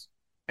couples,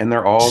 and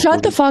they're all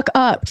shut the fuck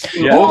up.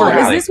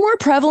 Yeah. Is this more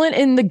prevalent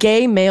in the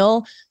gay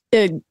male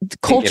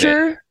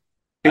culture?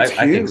 I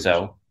think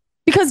so.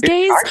 Because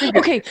gays,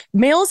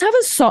 males have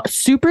a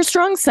super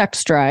strong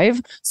sex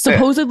drive,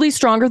 supposedly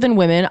stronger than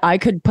women. I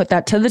could put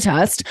that to the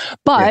test,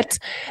 but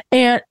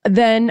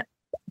then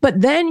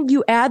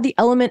you add the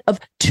element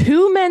of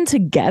two men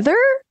together,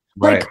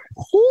 like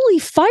holy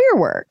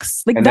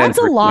fireworks! Like that's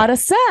a lot of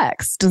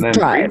sex to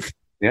drive.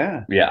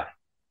 Yeah.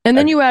 And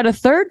then you add a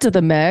third to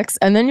the mix,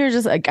 and then you're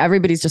just like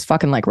everybody's just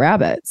fucking like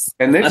rabbits.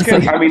 And this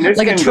can, this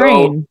like can a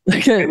train.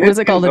 Like what's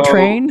it called? A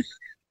train.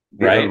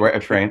 Right, a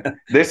train.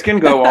 This can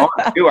go on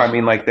too. I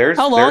mean, like there's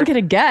how long can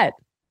it get?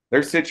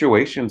 There's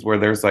situations where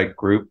there's like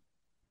group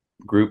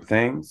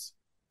things.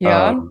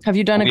 Yeah. Have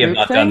you done a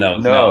group thing?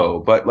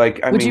 No, but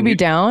like would you be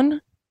down?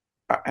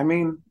 I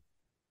mean,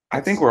 I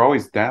think we're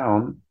always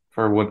down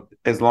for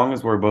as long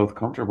as we're both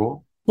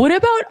comfortable. What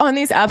about on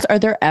these apps? Are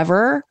there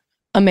ever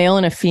a male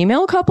and a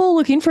female couple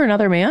looking for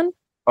another man?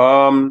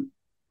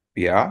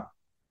 Yeah.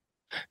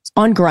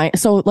 On Grindr.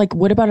 So like,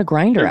 what about a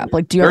Grindr app?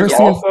 Like, do you ever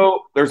see?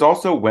 There's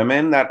also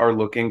women that are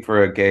looking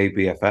for a gay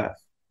BFF.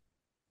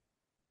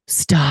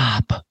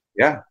 Stop.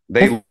 Yeah,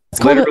 they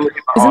literally.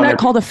 Isn't that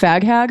called a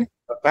fag hag?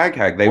 A fag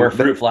hag. They were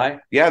fruit fly.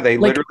 Yeah, they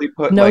like, literally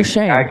put no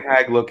shame. Fag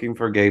hag looking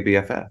for gay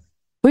BFF.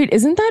 Wait,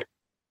 isn't that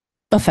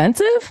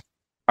offensive?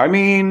 I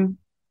mean,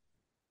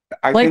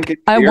 I like think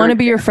I want to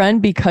be your friend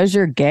because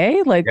you're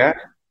gay. Like,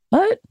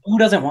 what? Who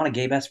doesn't want a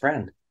gay best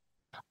friend?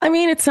 I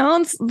mean, it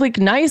sounds like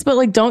nice, but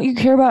like, don't you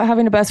care about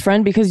having a best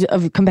friend because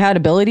of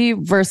compatibility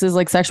versus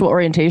like sexual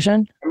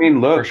orientation? I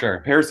mean, look, for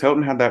sure. Paris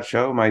Hilton had that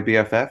show, My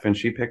BFF, and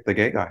she picked the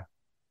gay guy.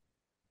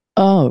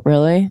 Oh,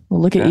 really? Well,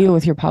 look at you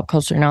with your pop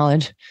culture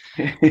knowledge.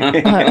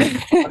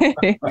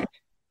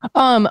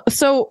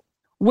 So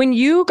when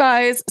you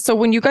guys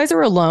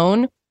are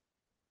alone,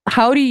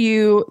 how do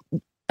you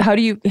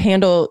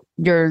handle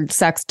your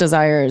sex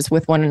desires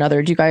with one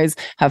another? Do you guys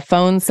have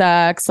phone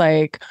sex,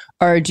 like,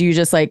 or do you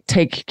just like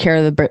take care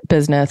of the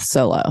business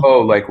solo?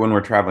 Oh, like when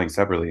we're traveling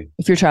separately.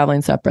 If you're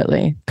traveling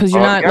separately, because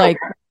you're not like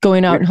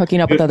going out and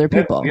hooking up with other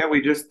people. Yeah,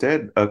 we just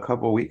did a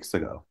couple weeks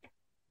ago.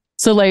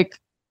 So like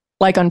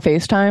Like on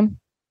FaceTime?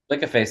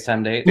 Like a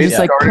FaceTime date. Just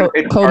like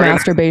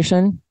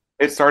co-masturbation?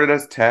 It started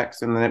as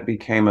text and then it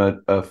became a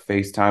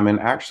FaceTime. And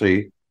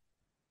actually,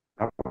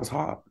 that was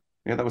hot.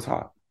 Yeah, that was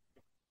hot.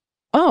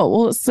 Oh,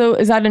 well, so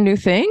is that a new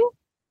thing?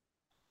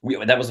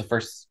 That was the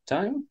first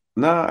time?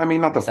 No, I mean,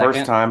 not the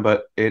first time,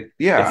 but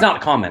yeah. It's not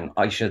common,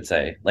 I should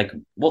say. Like,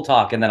 we'll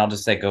talk and then I'll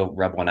just say, go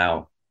rub one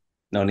out.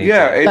 No need to.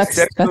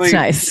 That's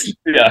nice.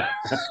 Yeah.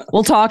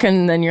 We'll talk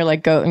and then you're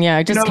like, go,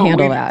 yeah, just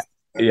handle that.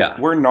 Yeah.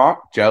 We're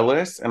not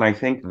jealous. And I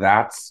think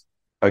that's,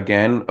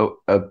 again,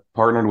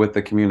 partnered with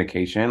the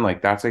communication.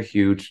 Like, that's a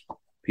huge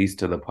piece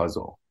to the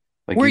puzzle.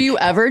 Like, were you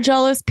ever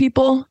jealous,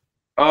 people?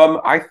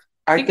 I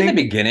think in the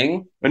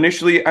beginning.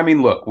 Initially, I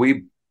mean, look,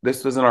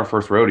 this wasn't our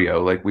first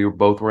rodeo. Like, we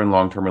both were in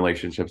long-term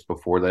relationships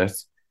before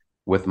this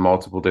with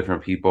multiple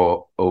different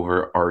people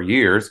over our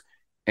years.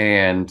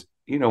 And,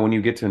 you know, when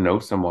you get to know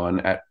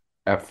someone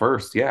at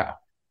first, yeah.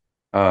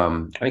 I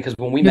mean, because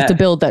when we you met, have to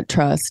build that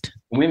trust.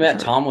 When we met,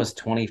 Tom was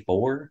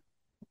 24.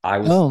 I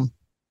was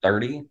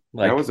 30.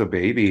 Like, I was a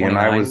baby, and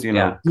I was, you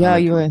know. Yeah,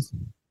 you were.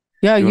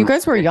 Yeah, you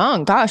guys were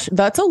young. Gosh,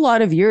 that's a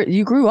lot of years.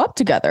 You grew up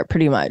together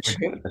pretty much.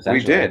 We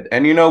did.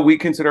 And, you know, we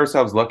consider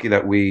ourselves lucky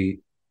that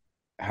we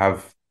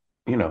have,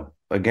 you know,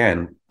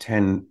 again,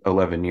 10,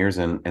 11 years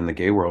in the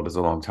gay world is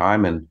a long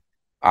time. And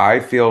I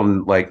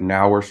feel like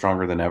now we're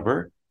stronger than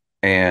ever.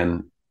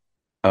 And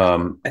I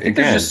think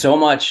there's just so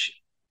much.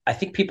 I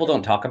think people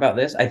don't talk about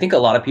this. I think a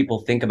lot of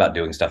people think about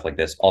doing stuff like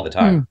this all the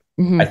time.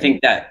 Mm-hmm. I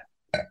think that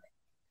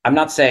I'm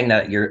not saying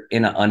that you're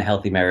in an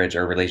unhealthy marriage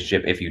or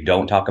relationship if you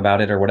don't talk about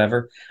it or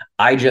whatever.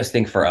 I just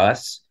think for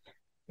us,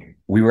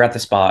 we were at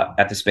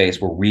the space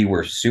where we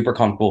were super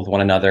comfortable with one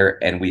another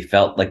and we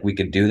felt like we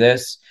could do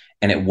this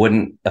and it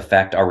wouldn't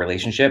affect our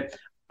relationship.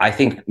 I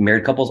think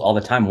married couples all the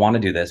time want to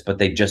do this, but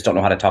they just don't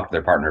know how to talk to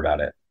their partner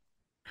about it.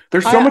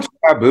 There's so much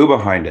taboo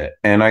behind it.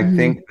 And I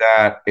think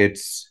that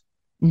it's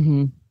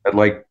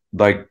like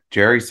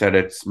Jerry said,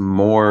 it's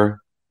more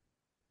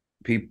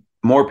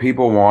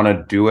people want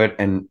to do it.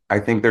 And I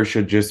think there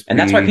should just And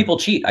that's why people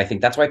cheat. I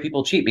think that's why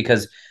people cheat,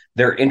 because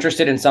they're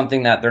interested in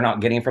something that they're not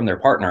getting from their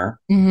partner.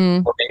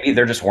 Mm-hmm. Or maybe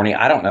they're just horny.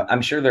 I don't know.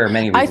 I'm sure there are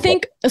many reasons. I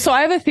think so.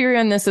 I have a theory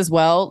on this as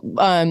well.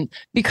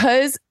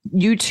 Because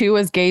you two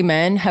as gay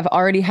men have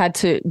already had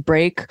to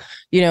break,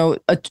 you know,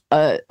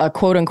 a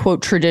quote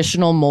unquote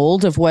traditional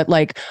mold of what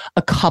like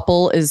a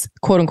couple is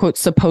quote unquote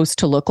supposed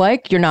to look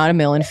like. You're not a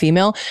male and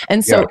female.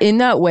 And so in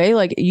that way,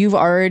 like you're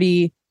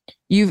already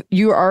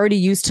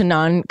used to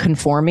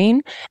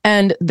non-conforming,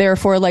 and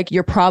therefore like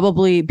you're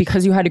probably,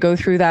 because you had to go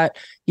through that,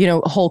 you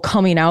know, whole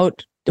coming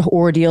out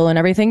ordeal and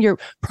everything, you're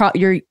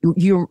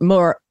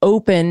more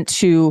open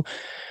to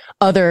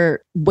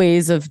other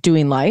ways of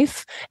doing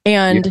life.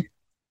 And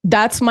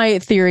that's my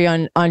theory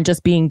on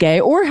just being gay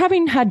or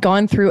having had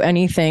gone through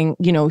anything,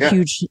 you know,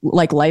 huge,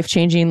 like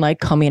life-changing, like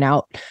coming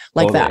out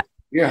like that.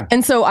 Yeah.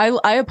 And so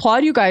I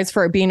applaud you guys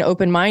for being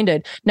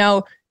open-minded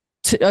now,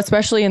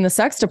 especially in the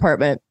sex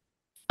department.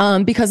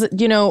 Because,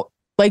 you know,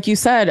 like you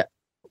said,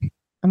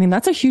 I mean,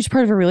 that's a huge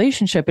part of a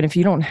relationship. And if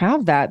you don't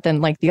have that,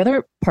 then like the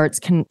other parts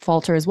can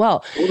falter as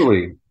well.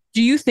 Totally.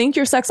 Do you think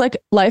your sex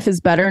life is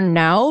better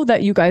now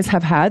that you guys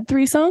have had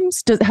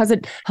threesomes? Has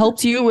it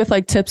helped you with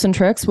like tips and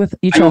tricks with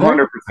each other?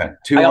 200%.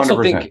 200%. I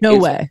also think no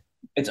way.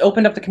 It's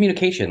opened up the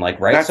communication, like,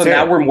 right? That's so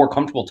now we're more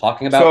comfortable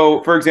talking about.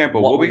 So, for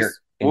example, we'll be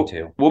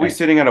right?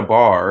 sitting at a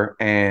bar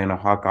and a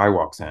hot guy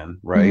walks in,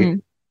 right? Mm-hmm.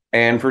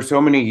 And for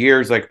so many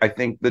years, like I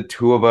think the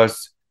two of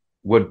us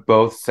would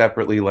both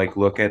separately like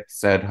look at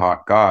said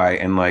hot guy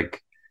and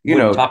like, you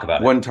know,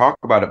 wouldn't talk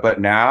about it.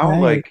 But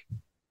now like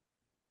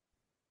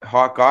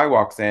hot guy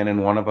walks in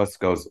and one of us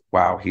goes,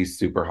 wow, he's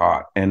super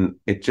hot. And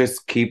it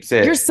just keeps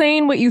it. You're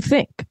saying what you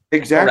think.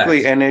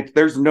 Exactly. Correct. And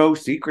there's no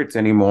secrets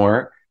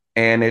anymore.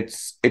 And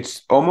it's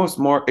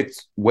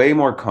way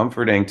more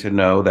comforting to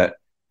know that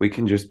we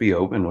can just be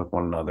open with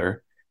one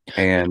another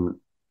and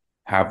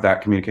have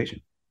that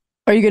communication.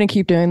 Are you going to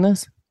keep doing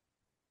this?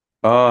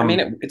 I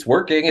mean, it's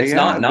working. It's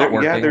not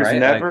working. Yeah, there's right?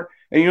 never,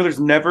 and you know,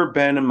 there's never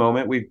been a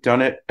moment. We've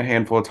done it a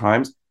handful of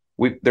times.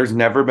 There's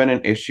never been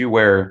an issue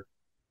where,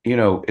 you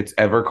know, it's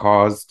ever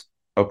caused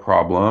a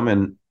problem,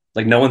 and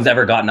like no one's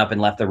ever gotten up and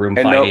left the room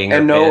fighting,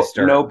 no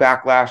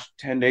backlash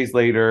 10 days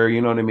later. You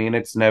know what I mean?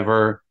 It's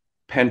never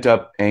pent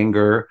up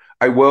anger.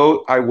 I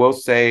will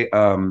say,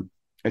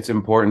 it's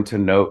important to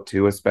note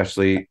too,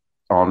 especially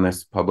on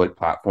this public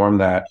platform,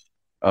 that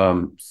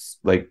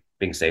like.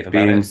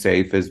 Being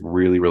safe is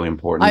really, really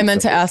important. I meant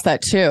to ask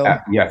that too.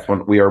 Yes,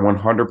 when we are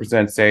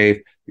 100%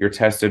 safe. You're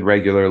tested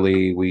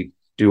regularly. We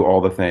do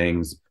all the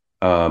things.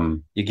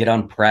 You get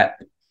on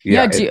PrEP.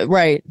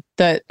 Right.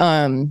 That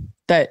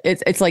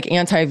it's like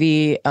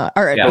anti-V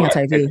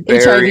anti-V,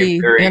 HIV,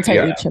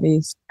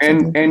 anti-HIV.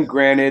 And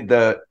granted,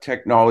 the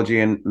technology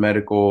and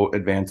medical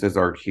advances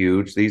are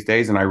huge these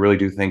days, and I really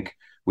do think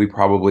we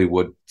probably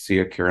would see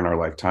a cure in our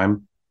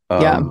lifetime.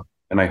 And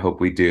I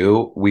hope we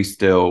do. We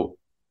still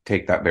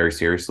take that very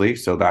seriously.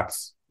 So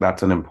that's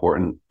an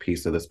important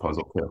piece of this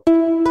puzzle too.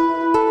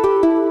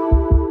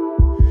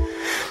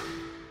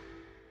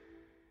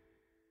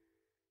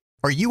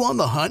 Are you on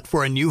the hunt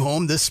for a new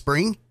home this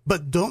spring,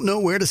 but don't know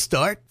where to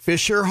start?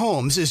 Fisher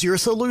Homes is your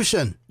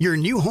solution. Your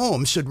new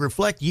home should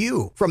reflect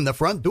you, from the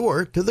front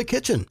door to the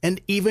kitchen,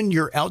 and even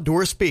your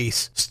outdoor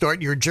space.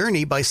 Start your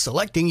journey by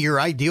selecting your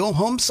ideal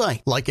home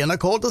site, like in a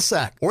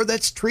cul-de-sac or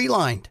that's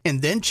tree-lined,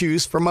 and then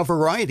choose from a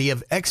variety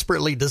of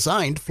expertly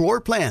designed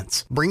floor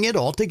plans. Bring it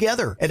all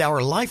together at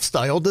our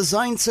Lifestyle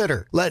Design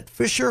Center. Let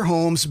Fisher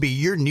Homes be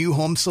your new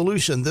home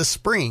solution this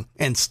spring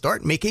and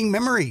start making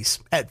memories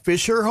at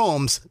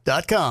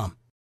FisherHomes.com.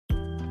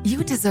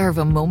 You deserve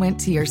a moment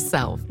to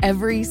yourself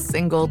every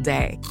single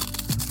day.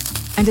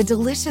 And a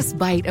delicious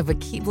bite of a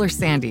Keebler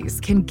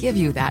Sandies can give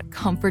you that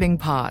comforting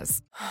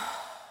pause.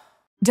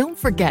 Don't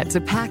forget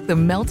to pack the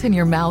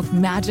melt-in-your-mouth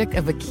magic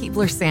of a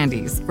Keebler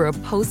Sandies for a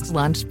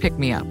post-lunch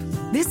pick-me-up.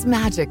 This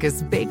magic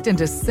is baked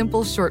into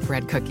simple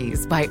shortbread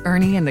cookies by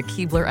Ernie and the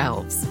Keebler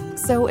Elves.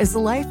 So as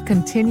life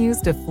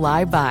continues to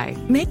fly by,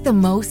 make the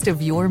most of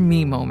your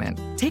me moment.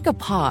 Take a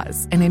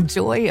pause and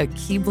enjoy a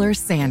Keebler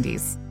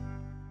Sandies.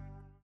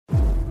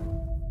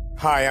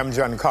 Hi, I'm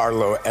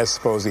Giancarlo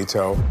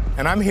Esposito,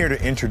 and I'm here to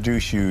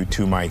introduce you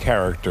to my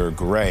character,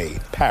 Gray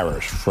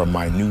Parrish, from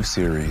my new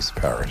series,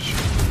 Parrish.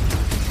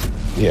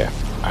 Yeah,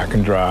 I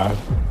can drive.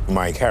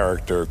 My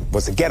character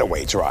was a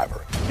getaway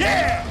driver.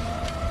 Yeah!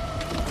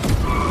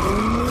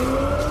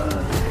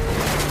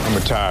 I'm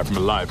retired from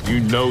life. You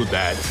know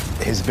that.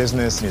 His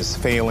business is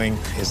failing.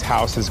 His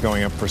house is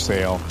going up for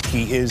sale.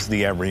 He is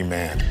the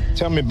everyman.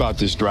 Tell me about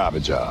this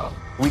driver job.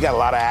 We got a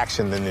lot of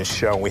action in this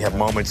show. We have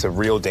moments of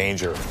real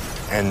danger,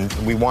 and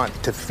we want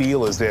to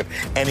feel as if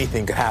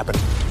anything could happen.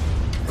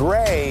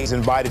 Gray is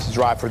invited to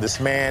drive for this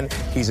man.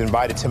 He's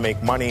invited to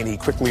make money, and he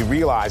quickly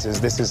realizes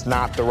this is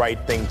not the right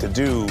thing to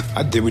do.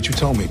 I did what you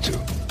told me to.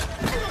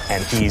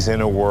 And he's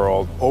in a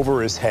world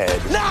over his head.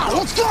 Now,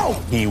 let's go!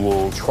 He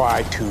will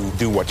try to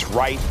do what's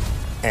right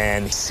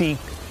and seek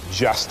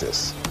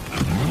justice.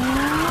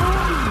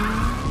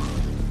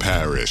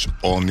 Parrish,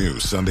 all new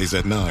Sundays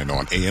at 9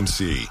 on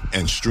AMC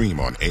and stream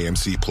on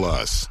AMC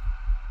Plus.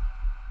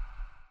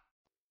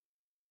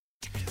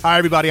 Hi,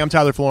 everybody. I'm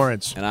Tyler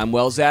Florence. And I'm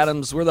Wells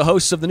Adams. We're the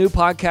hosts of the new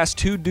podcast,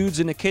 Two Dudes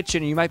in a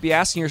Kitchen. And you might be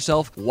asking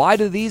yourself, why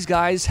do these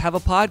guys have a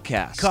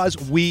podcast? Because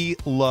we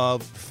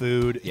love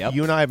food. Yep.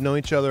 You and I have known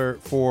each other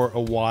for a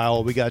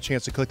while. We got a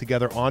chance to click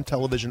together on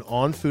television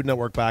on Food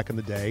Network back in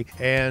the day.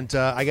 And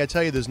I got to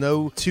tell you, there's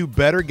no two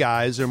better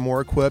guys or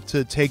more equipped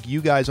to take you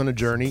guys on a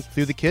journey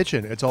through the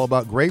kitchen. It's all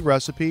about great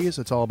recipes.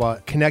 It's all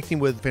about connecting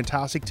with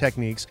fantastic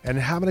techniques and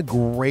having a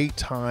great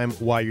time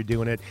while you're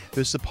doing it.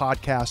 This is a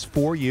podcast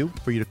for you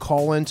to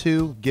call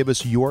into, give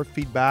us your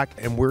feedback,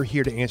 and we're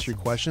here to answer your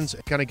questions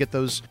and kind of get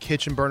those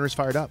kitchen burners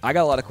fired up. I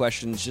got a lot of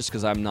questions just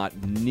because I'm not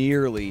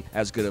nearly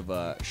as good of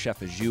a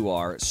chef as you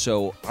are.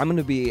 So I'm going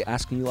to be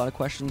asking you a lot of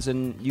questions,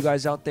 and you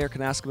guys out there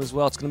can ask them as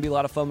well. It's going to be a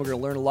lot of fun. We're going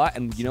to learn a lot.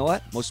 And you know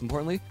what? Most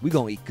importantly, we're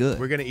going to eat good.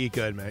 We're going to eat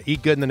good, man.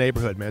 Eat good in the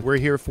neighborhood, man. We're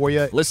here for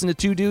you. Listen to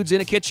Two Dudes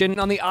in a Kitchen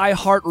on the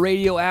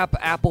iHeartRadio app,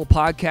 Apple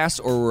Podcasts,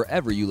 or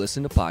wherever you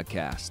listen to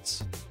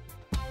podcasts.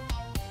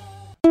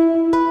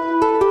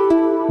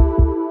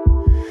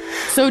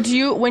 So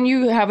when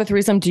you have a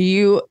threesome, do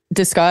you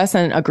discuss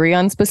and agree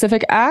on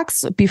specific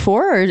acts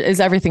before, or is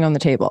everything on the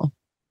table?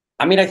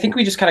 I mean, I think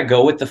we just kind of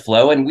go with the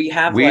flow, and we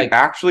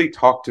actually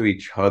talk to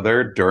each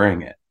other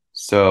during it.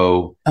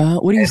 So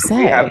what do you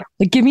say?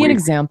 Give me an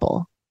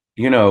example.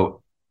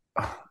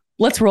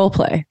 Let's role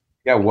play.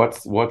 Yeah.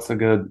 What's a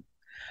good,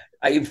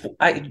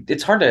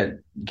 it's hard to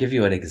give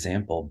you an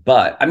example,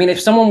 but I mean, if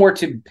someone were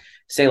to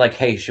say like,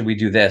 hey, should we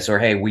do this? Or,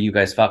 hey, will you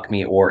guys fuck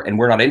me? And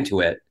we're not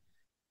into it,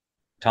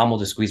 Tom will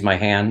just squeeze my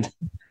hand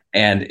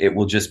and it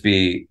will just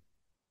be,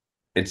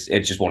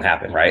 it just won't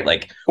happen, right?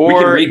 Like, we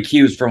can read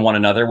cues from one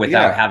another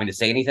without having to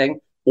say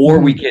anything, or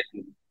we can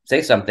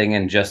say something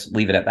and just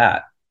leave it at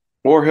that.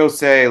 Or he'll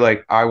say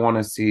like, I want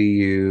to see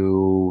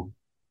you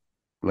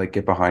like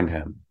get behind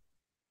him.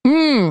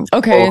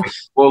 Okay.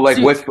 Well, like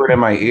whisper it in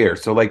my ear.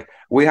 So like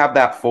we have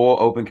that full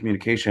open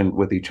communication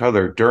with each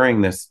other during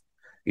this,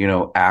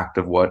 act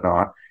of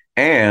whatnot.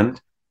 And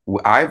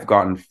I've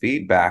gotten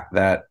feedback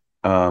that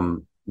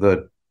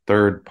the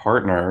third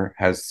partner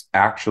has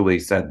actually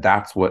said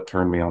that's what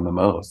turned me on the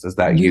most, is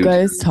that you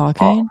guys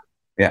talking.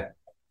 Yeah.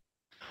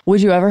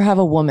 Would you ever have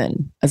a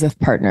woman as a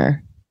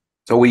partner?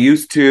 So we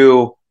used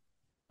to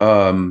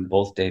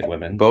both date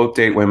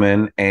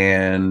women,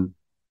 and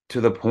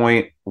to the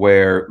point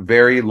where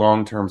very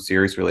long-term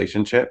serious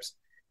relationships,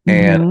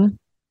 and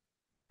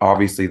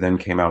obviously then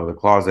came out of the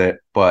closet,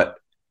 but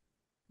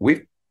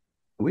we've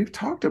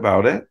talked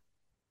about it.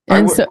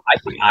 And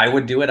I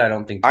would do it. I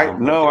don't think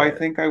I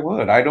think I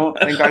would. I don't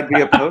think I'd be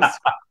opposed.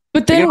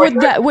 But then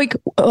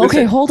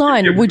hold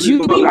on. Would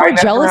you be more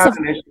jealous of?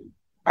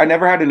 I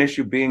never had an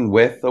issue being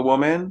with a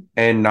woman,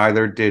 and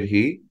neither did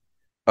he.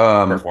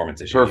 Performance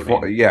issue.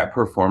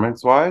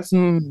 Performance wise, or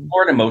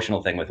an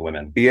emotional thing with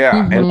women.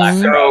 Yeah, and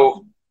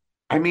so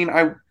I mean,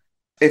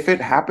 if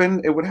it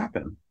happened, it would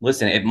happen.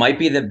 Listen, it might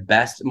be the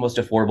best, most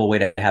affordable way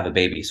to have a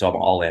baby, so I'm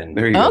all in.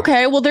 There you go.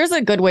 Okay, well, there's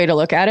a good way to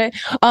look at it.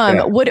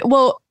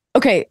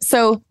 Okay,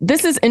 so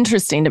this is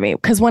interesting to me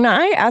because when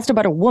I asked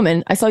about a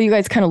woman, I saw you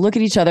guys kind of look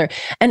at each other.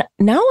 And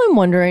now I'm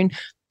wondering,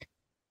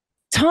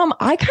 Tom,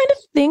 I kind of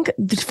think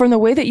from the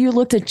way that you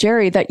looked at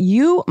Jerry that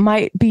you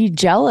might be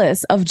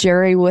jealous of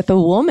Jerry with a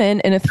woman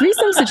in a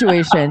threesome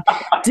situation.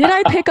 Did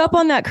I pick up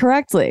on that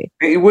correctly?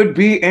 It would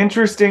be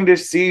interesting to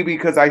see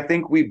because I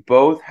think we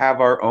both have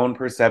our own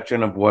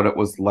perception of what it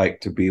was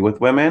like to be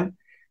with women.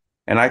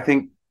 And I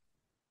think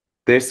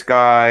this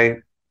guy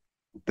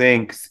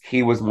thinks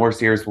he was more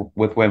serious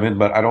with women,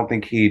 but I don't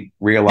think he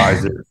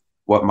realizes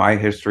what my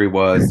history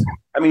was.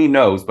 I mean, he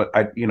knows, but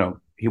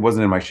he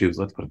wasn't in my shoes.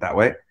 Let's put it that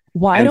way.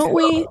 Why don't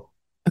we?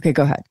 Okay,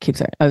 go ahead. Keep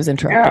saying. I was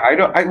interrupted.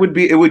 Yeah,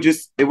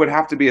 it would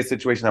have to be a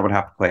situation that would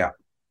have to play out.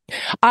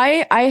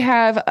 I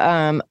have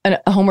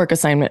a homework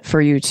assignment for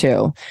you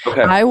too.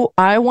 Okay.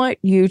 I want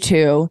you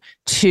to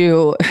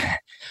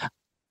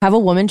have a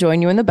woman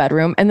join you in the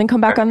bedroom and then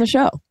come back on the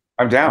show.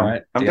 I'm down.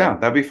 Right. I'm down.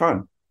 That'd be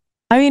fun.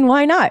 I mean,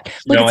 why not?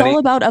 Look, it's all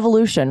about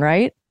evolution,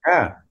 right?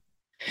 Yeah.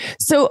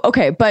 So,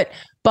 okay, but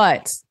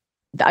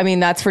I mean,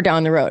 that's for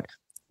down the road.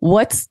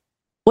 What's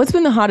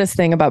been the hottest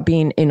thing about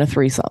being in a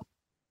threesome?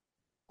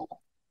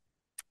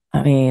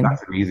 I mean,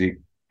 that's an easy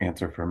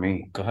answer for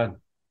me. Go ahead.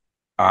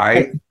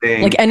 I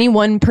think like any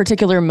one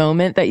particular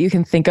moment that you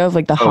can think of,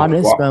 like the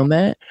hottest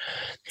moment.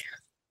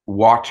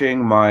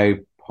 Watching my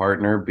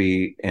partner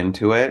be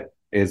into it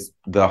is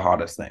the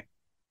hottest thing.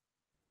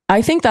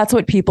 I think that's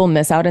what people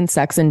miss out in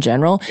sex in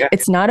general. Yeah.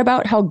 It's not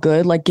about how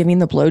good like giving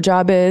the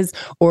blowjob is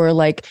or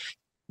like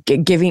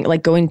giving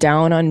like going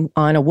down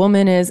on a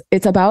woman is.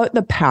 It's about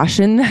the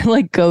passion that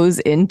like goes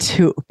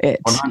into it.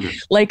 100.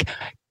 Like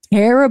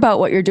care about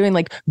what you're doing,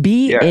 like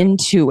be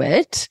into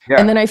it. Yeah.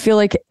 And then I feel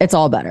like it's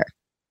all better.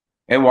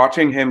 And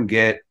watching him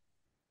get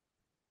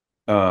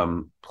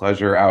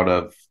pleasure out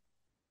of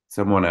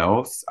someone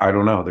else, I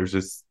don't know. There's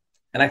just,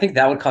 and I think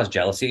that would cause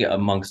jealousy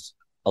amongst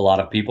a lot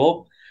of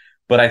people.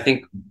 But I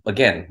think,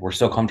 again, we're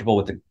so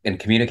comfortable in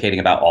communicating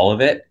about all of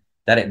it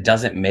that it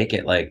doesn't make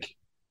it like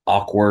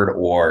awkward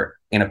or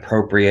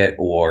inappropriate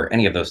or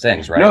any of those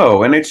things, right?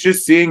 No, and it's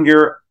just seeing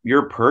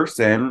your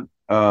person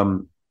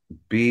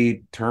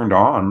be turned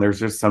on. There's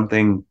just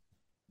something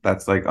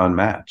that's like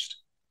unmatched.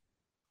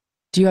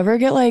 Do you ever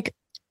get like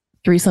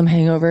threesome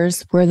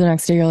hangovers where the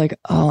next day you're like,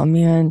 oh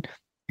man,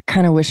 I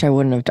kind of wish I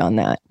wouldn't have done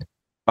that?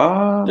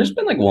 There's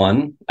been like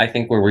one, I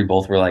think, where we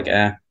both were like,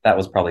 that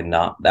was probably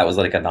not, that was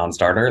like a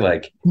non-starter.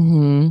 Like,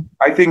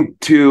 I think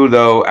too,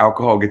 though,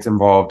 alcohol gets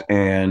involved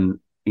and,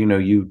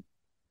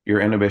 your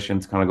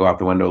inhibitions kind of go out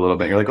the window a little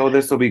bit. You're like, oh,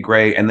 this will be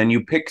great. And then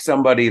you pick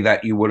somebody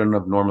that you wouldn't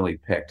have normally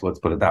picked. Let's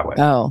put it that way.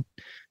 Oh,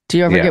 do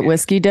you ever get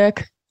whiskey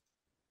dick?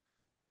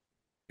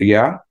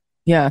 Yeah.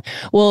 Yeah.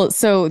 Well,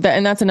 so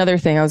and that's another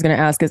thing I was going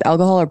to ask is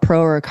alcohol a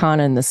pro or a con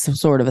in this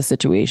sort of a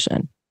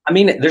situation? I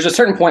mean, there's a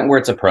certain point where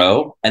it's a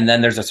pro, and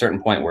then there's a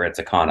certain point where it's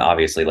a con.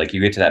 Obviously, like you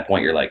get to that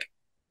point, you're like,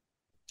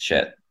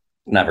 shit,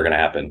 never gonna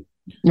happen.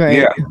 Right.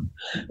 Yeah.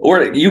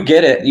 Or you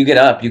get it, you get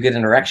up, you get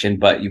an erection,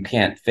 but you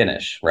can't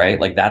finish, right?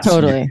 Like that's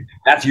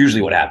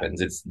usually what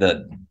happens. It's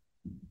the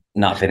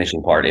not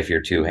finishing part if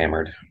you're too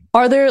hammered.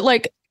 Are there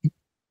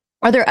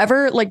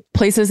ever like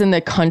places in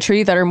the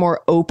country that are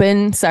more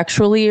open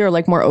sexually or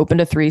like more open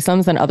to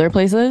threesomes than other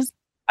places?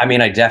 I mean,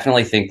 I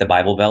definitely think the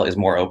Bible Belt is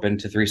more open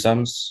to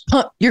threesomes.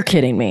 Huh, you're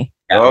kidding me.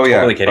 Yeah,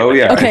 totally kidding. Oh,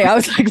 yeah. Okay, I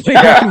was like, wait,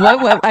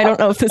 what? I don't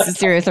know if this is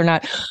serious or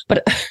not,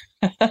 but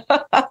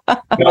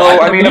no,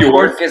 I mean, New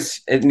York is.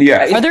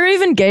 Are there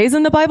even gays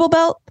in the Bible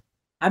Belt?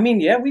 I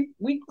mean, yeah,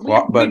 we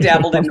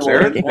dabbled in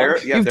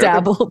You've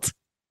dabbled.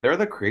 They're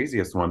the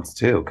craziest ones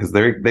too, because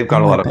they've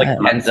got a lot of like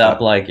ends up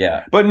like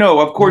But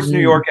no, of course, New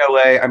York,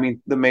 LA. I mean,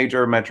 the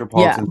major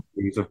metropolitan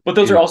cities. But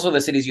those are also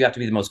the cities you have to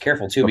be the most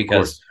careful too,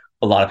 because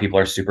a lot of people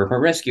are super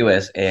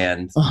promiscuous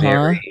and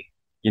very,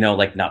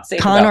 like not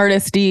safe. Con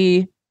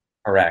artisty.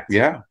 Correct.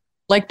 Yeah.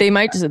 Like they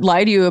might just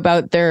lie to you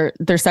about their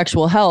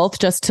sexual health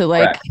just to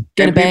like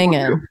get a bang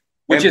in.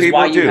 Which is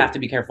why you have to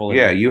be careful.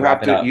 Yeah, you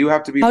have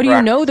to be. How do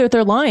you know that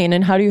they're lying,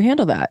 and how do you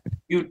handle that?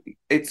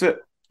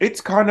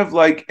 It's kind of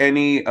like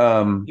any.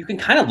 You can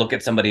kind of look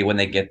at somebody when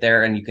they get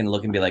there, and you can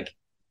look and be like,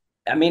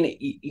 I mean,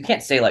 you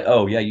can't say like,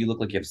 oh yeah, you look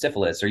like you have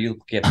syphilis or you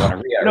look like you have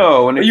gonorrhea.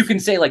 No, or you can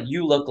say like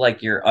you look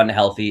like you're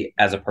unhealthy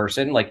as a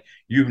person. Like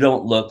you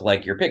don't look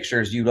like your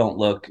pictures. You don't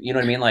look. You know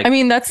what I mean? Like, I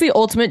mean, that's the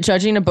ultimate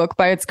judging a book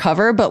by its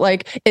cover. But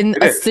like in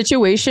a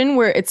situation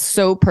where it's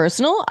so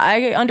personal,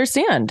 I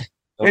understand.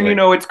 And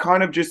it's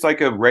kind of just like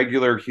a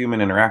regular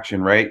human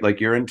interaction, right? Like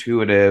you're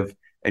intuitive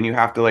and you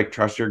have to like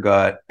trust your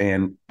gut,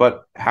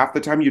 but half the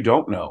time you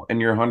don't know,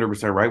 and you're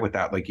 100% right with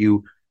that. Like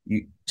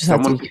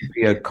someone could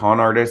be a con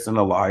artist and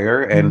a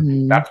liar,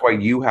 and that's why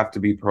you have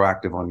to be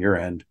proactive on your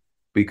end,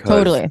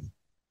 because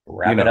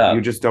wrap it up.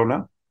 You just don't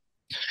know.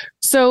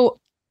 So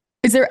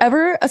is there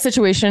ever a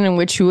situation in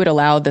which you would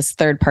allow this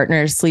third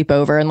partner to sleep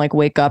over and like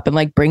wake up and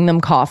like bring them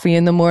coffee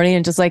in the morning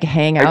and just like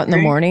hang out in the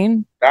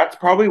morning? That's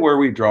probably where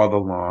we draw the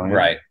line.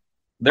 Right.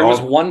 There was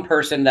one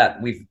person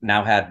that we've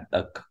now had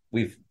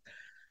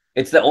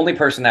it's the only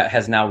person that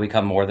has now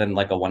become more than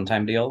like a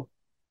one-time deal.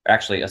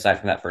 Actually, aside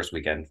from that first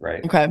weekend,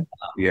 right? Okay.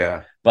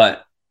 Yeah.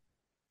 But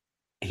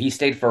he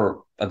stayed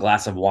for a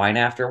glass of wine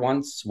after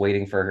once,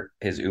 waiting for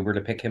his Uber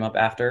to pick him up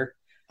after.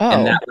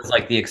 And that was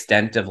like the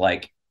extent of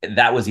like,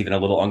 that was even a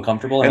little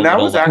uncomfortable. And that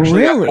was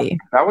actually really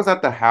that was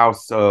at the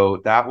house. So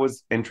that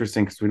was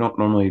interesting because we don't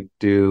normally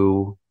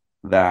do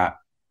that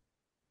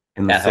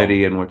in the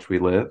city in which we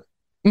live.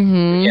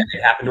 Mm-hmm. Yeah,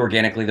 it happened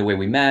organically the way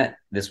we met.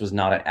 This was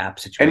not an app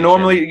situation. And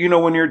normally, you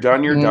know, when you're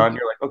done, you're done.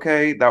 You're like,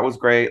 okay, that was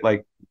great.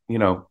 Like, you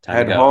know,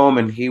 head home.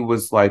 And he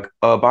was like,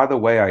 by the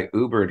way, I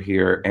Ubered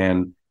here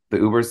and the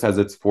Uber says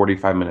it's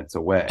 45 minutes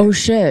away. Oh,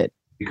 shit.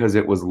 Because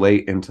it was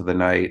late into the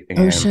night. And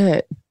oh,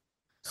 shit.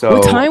 So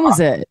what time was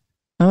it?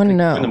 I want to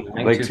know.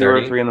 Morning, like 2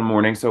 or 3 in the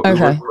morning. So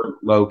Ubers were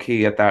low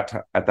key at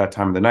that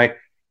time of the night.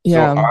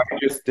 Yeah. So I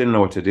just didn't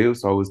know what to do.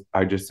 So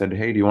I just said,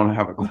 hey, do you want to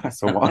have a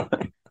glass of wine?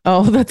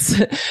 Oh,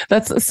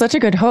 that's such a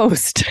good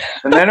host.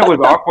 And then it was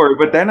awkward.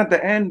 But then at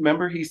the end,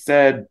 remember he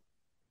said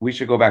we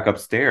should go back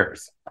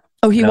upstairs.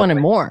 Oh, he wanted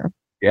more.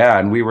 Yeah.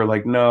 And we were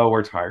like, no,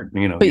 we're tired.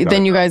 You know. But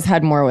then you guys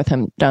had more with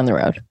him down the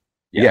road.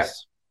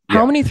 Yes. Yeah.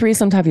 How many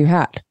threesomes have you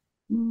had?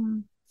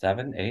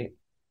 7, 8.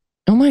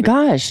 Oh my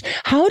gosh.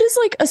 How does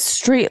like a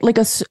straight, like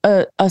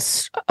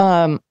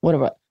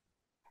whatever,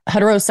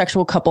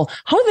 heterosexual couple,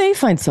 how do they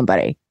find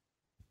somebody?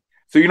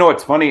 So, you know,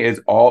 what's funny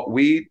is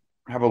we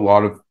have a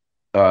lot of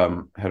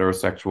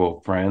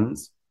heterosexual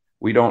friends.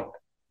 We're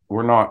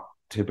not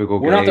typical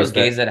gays. We're not those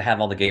gays that have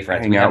all the gay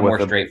friends. We have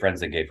more straight friends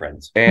than gay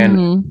friends.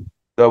 And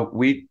so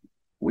we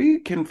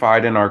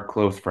confide in our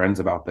close friends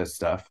about this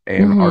stuff.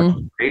 And our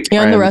straight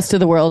friends, and the rest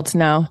of the world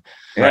now.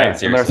 Yeah,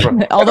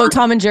 right, although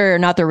Tom and Jerry are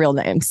not their real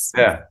names.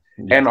 Yeah.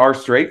 And our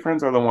straight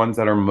friends are the ones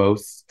that are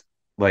most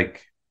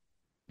like,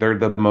 they're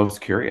the most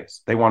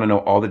curious. They want to know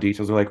all the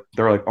details.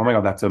 They're like, oh my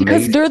God, that's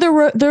amazing.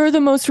 Because they're the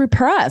most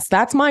repressed.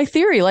 That's my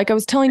theory. Like I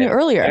was telling you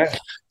earlier. Yeah.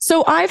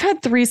 So I've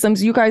had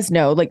threesomes. You guys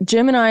know, like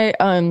Jim and I,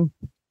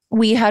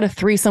 we had a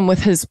threesome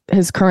with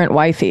his current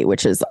wifey,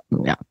 which is,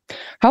 yeah.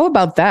 How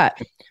about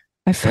that?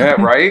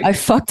 Right. I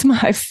fucked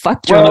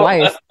your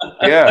wife.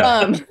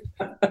 Yeah.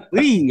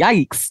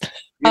 Yikes.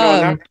 You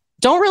know,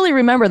 don't really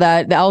remember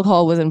that the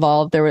alcohol was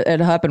involved. It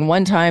happened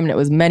one time and it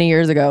was many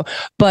years ago.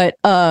 But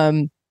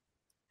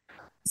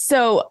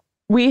so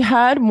we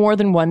had more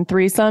than one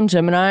threesome,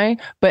 Jim and I,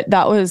 but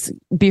that was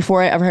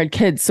before I ever had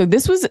kids. So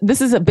this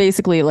is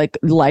basically like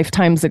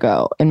lifetimes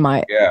ago in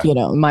my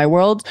in my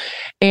world.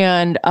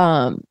 And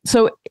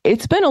so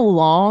it's been a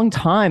long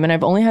time and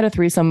I've only had a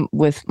threesome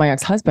with my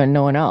ex-husband,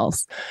 no one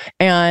else.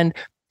 And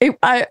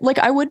I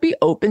would be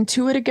open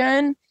to it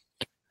again.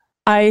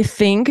 I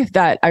think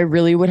that I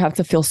really would have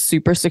to feel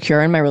super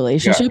secure in my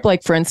relationship.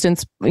 Like for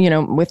instance, you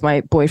know, with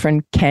my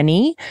boyfriend,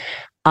 Kenny,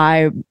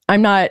 I'm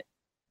not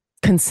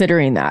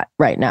considering that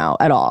right now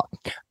at all.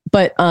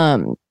 But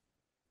I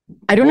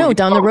don't know,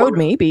 down the road,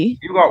 maybe.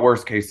 You got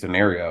worst case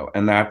scenario.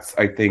 And that's,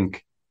 I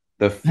think,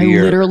 the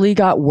fear. I literally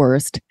got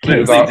worst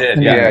case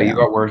scenario. You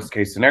got worst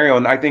case scenario.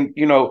 And I think,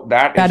 you know,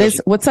 that is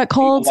what's that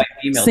called?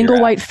 Single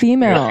white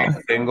female. Yeah,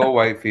 single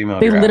white female.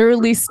 They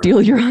literally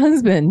steal your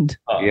husband.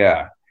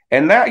 Yeah.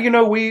 And that, you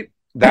know,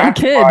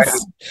 that's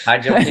kids.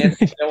 Hide your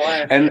kids.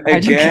 And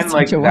again,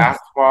 like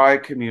that's why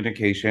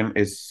communication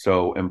is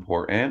so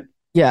important.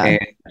 Yeah. And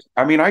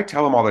I mean, I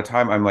tell them all the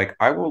time, I'm like,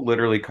 I will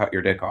literally cut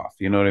your dick off.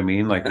 You know what I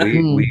mean? Like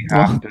we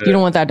have to. You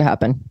don't want that to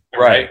happen.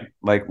 Right.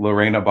 Like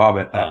Lorena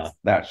Bobbitt,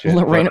 that shit.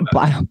 Lorena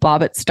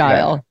Bobbitt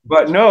style. Yeah.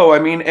 But no, I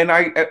mean, and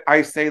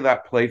I say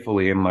that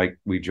playfully and like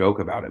we joke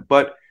about it,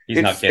 but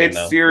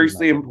it's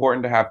seriously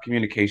important to have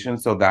communication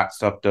so that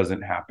stuff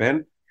doesn't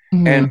happen.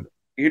 Mm-hmm. And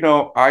you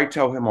know, I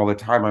tell him all the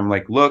time, I'm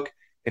like, look,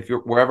 if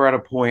we're ever at a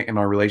point in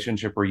our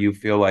relationship where you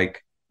feel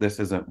like this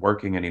isn't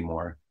working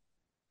anymore,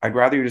 I'd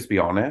rather you just be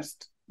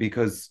honest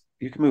because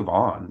you can move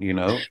on, you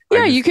know?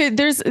 Yeah, you could.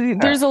 There's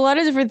a lot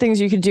of different things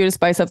you could do to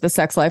spice up the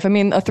sex life. I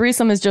mean, a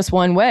threesome is just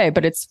one way,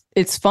 but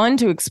it's fun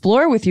to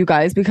explore with you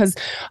guys because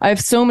I have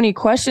so many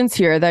questions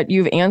here that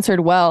you've answered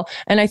well.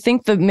 And I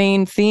think the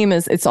main theme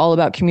is it's all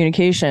about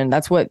communication.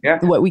 That's what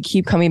we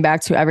keep coming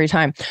back to every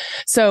time.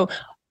 So,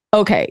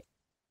 okay.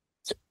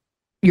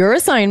 Your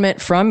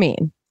assignment from me,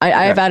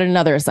 I've added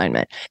another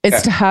assignment.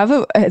 It's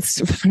to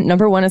it's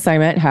number one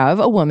assignment, have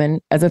a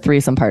woman as a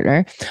threesome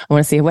partner. I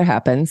want to see what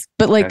happens.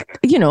 But like,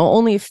 you know,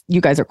 only if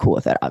you guys are cool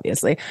with it,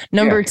 obviously.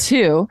 Number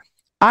two,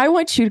 I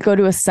want you to go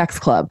to a sex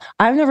club.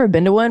 I've never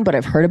been to one, but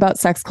I've heard about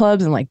sex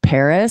clubs in like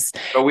Paris.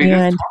 So we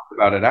just talked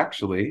about it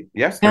actually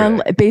yesterday.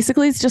 And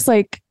basically it's just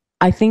like,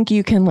 I think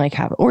you can like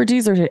have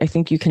orgies or I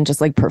think you can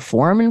just like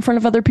perform in front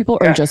of other people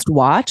or just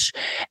watch.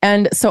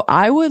 And so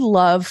I would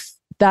love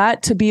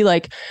that to be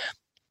like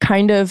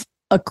kind of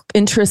a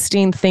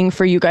interesting thing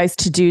for you guys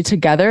to do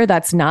together.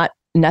 That's not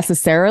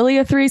necessarily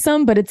a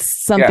threesome, but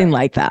it's something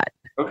like that.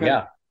 Okay.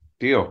 Yeah.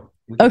 Deal.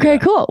 Okay,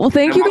 cool. Well,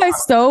 thank you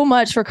guys so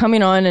much for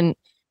coming on and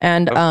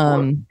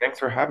thanks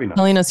for having us.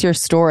 Telling us your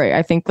story.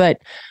 I think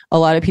that a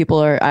lot of people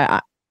are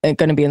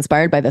going to be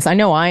inspired by this. I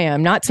know I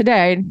am. Not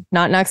today,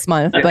 not next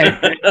month,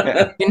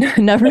 but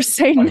never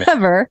say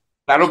never.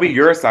 That'll be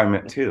your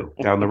assignment too,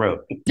 down the road.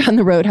 Down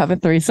the road, have a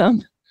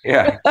threesome.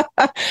 Yeah.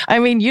 I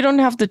mean, you don't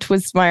have to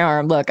twist my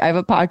arm. Look, I have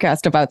a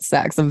podcast about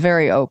sex. I'm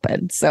very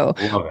open. So,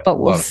 but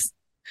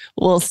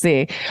we'll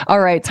see. All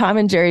right, Tom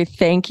and Jerry,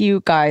 thank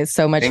you guys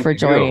so much for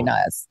joining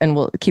us, and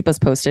we'll keep us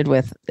posted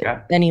with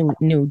any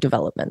new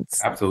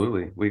developments.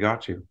 Absolutely. We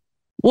got you.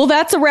 Well,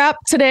 that's a wrap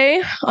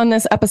today on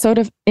this episode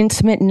of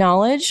Intimate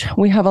Knowledge.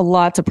 We have a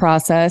lot to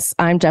process.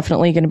 I'm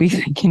definitely going to be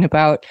thinking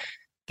about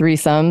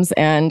threesomes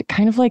and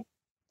kind of like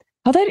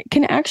how that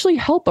can actually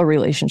help a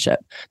relationship.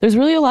 There's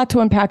really a lot to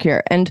unpack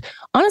here. And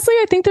honestly,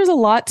 I think there's a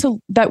lot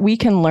that we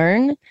can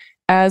learn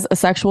as a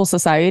sexual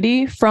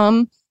society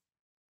from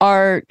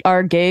our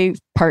gay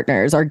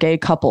partners, our gay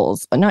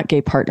couples, not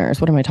gay partners.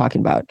 What am I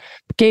talking about?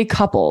 Gay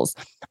couples.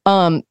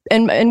 And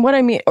what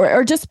I mean,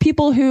 or just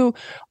people who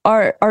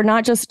are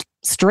not just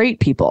straight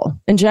people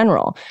in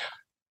general.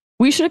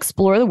 We should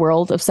explore the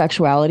world of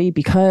sexuality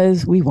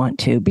because we want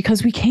to,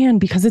 because we can,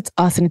 because it's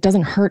us and it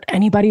doesn't hurt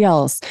anybody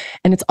else.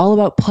 And it's all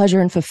about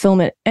pleasure and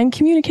fulfillment and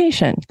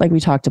communication, like we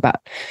talked about.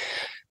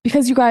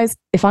 Because you guys,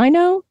 if I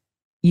know,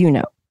 you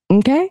know.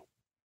 Okay?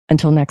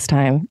 Until next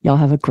time, y'all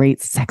have a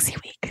great, sexy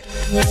week.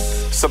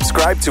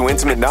 Subscribe to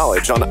Intimate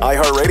Knowledge on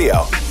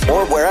iHeartRadio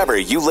or wherever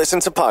you listen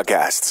to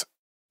podcasts.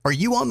 Are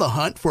you on the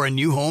hunt for a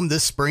new home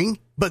this spring,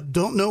 but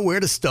don't know where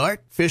to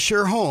start?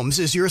 Fisher Homes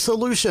is your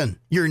solution.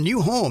 Your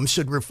new home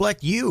should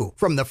reflect you,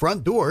 from the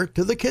front door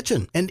to the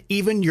kitchen and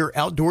even your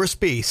outdoor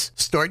space.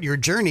 Start your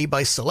journey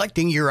by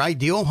selecting your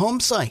ideal home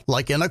site,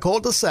 like in a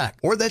cul-de-sac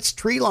or that's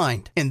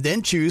tree-lined, and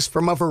then choose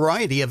from a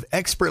variety of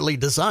expertly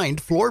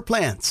designed floor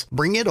plans.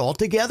 Bring it all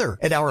together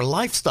at our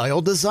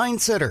Lifestyle Design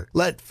Center.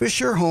 Let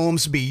Fisher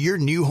Homes be your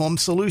new home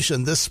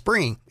solution this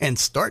spring and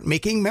start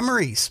making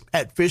memories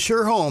at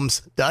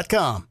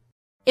FisherHomes.com.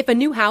 If a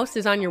new house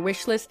is on your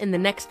wish list in the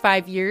next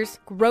 5 years,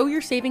 grow your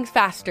savings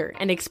faster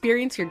and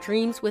experience your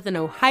dreams with an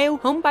Ohio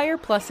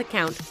Homebuyer Plus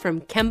account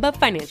from Kemba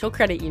Financial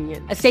Credit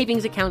Union. A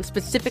savings account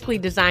specifically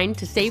designed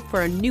to save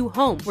for a new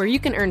home, where you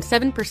can earn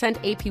 7%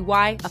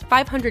 APY,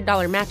 a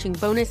 $500 matching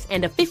bonus,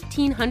 and a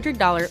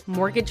 $1,500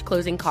 mortgage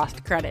closing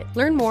cost credit.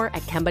 Learn more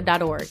at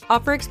Kemba.org.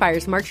 Offer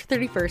expires March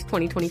 31st,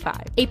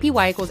 2025.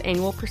 APY equals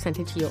annual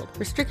percentage yield.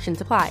 Restrictions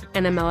apply.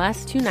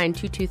 NMLS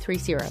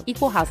 292230.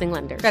 Equal housing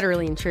lender.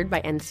 Federally insured by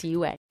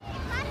NCUA.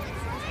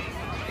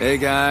 Hey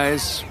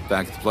guys,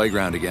 back at the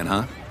playground again,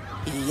 huh?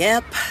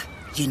 Yep.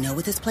 You know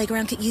what this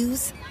playground could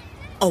use?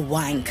 A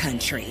wine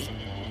country.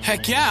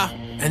 Heck yeah,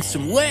 and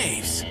some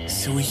waves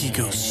so we could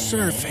go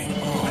surfing.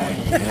 Oh,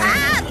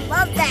 yeah.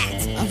 Love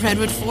that. A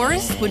redwood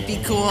forest would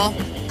be cool.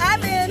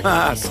 I'm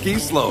in. Ski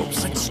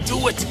slopes. Let's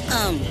do it.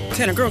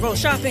 Can a girl go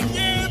shopping?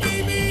 Yeah,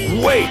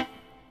 baby. Wait.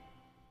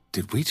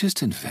 Did we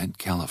just invent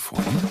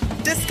California?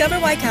 Discover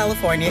why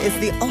California is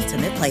the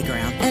ultimate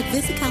playground at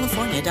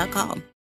visitcalifornia.com.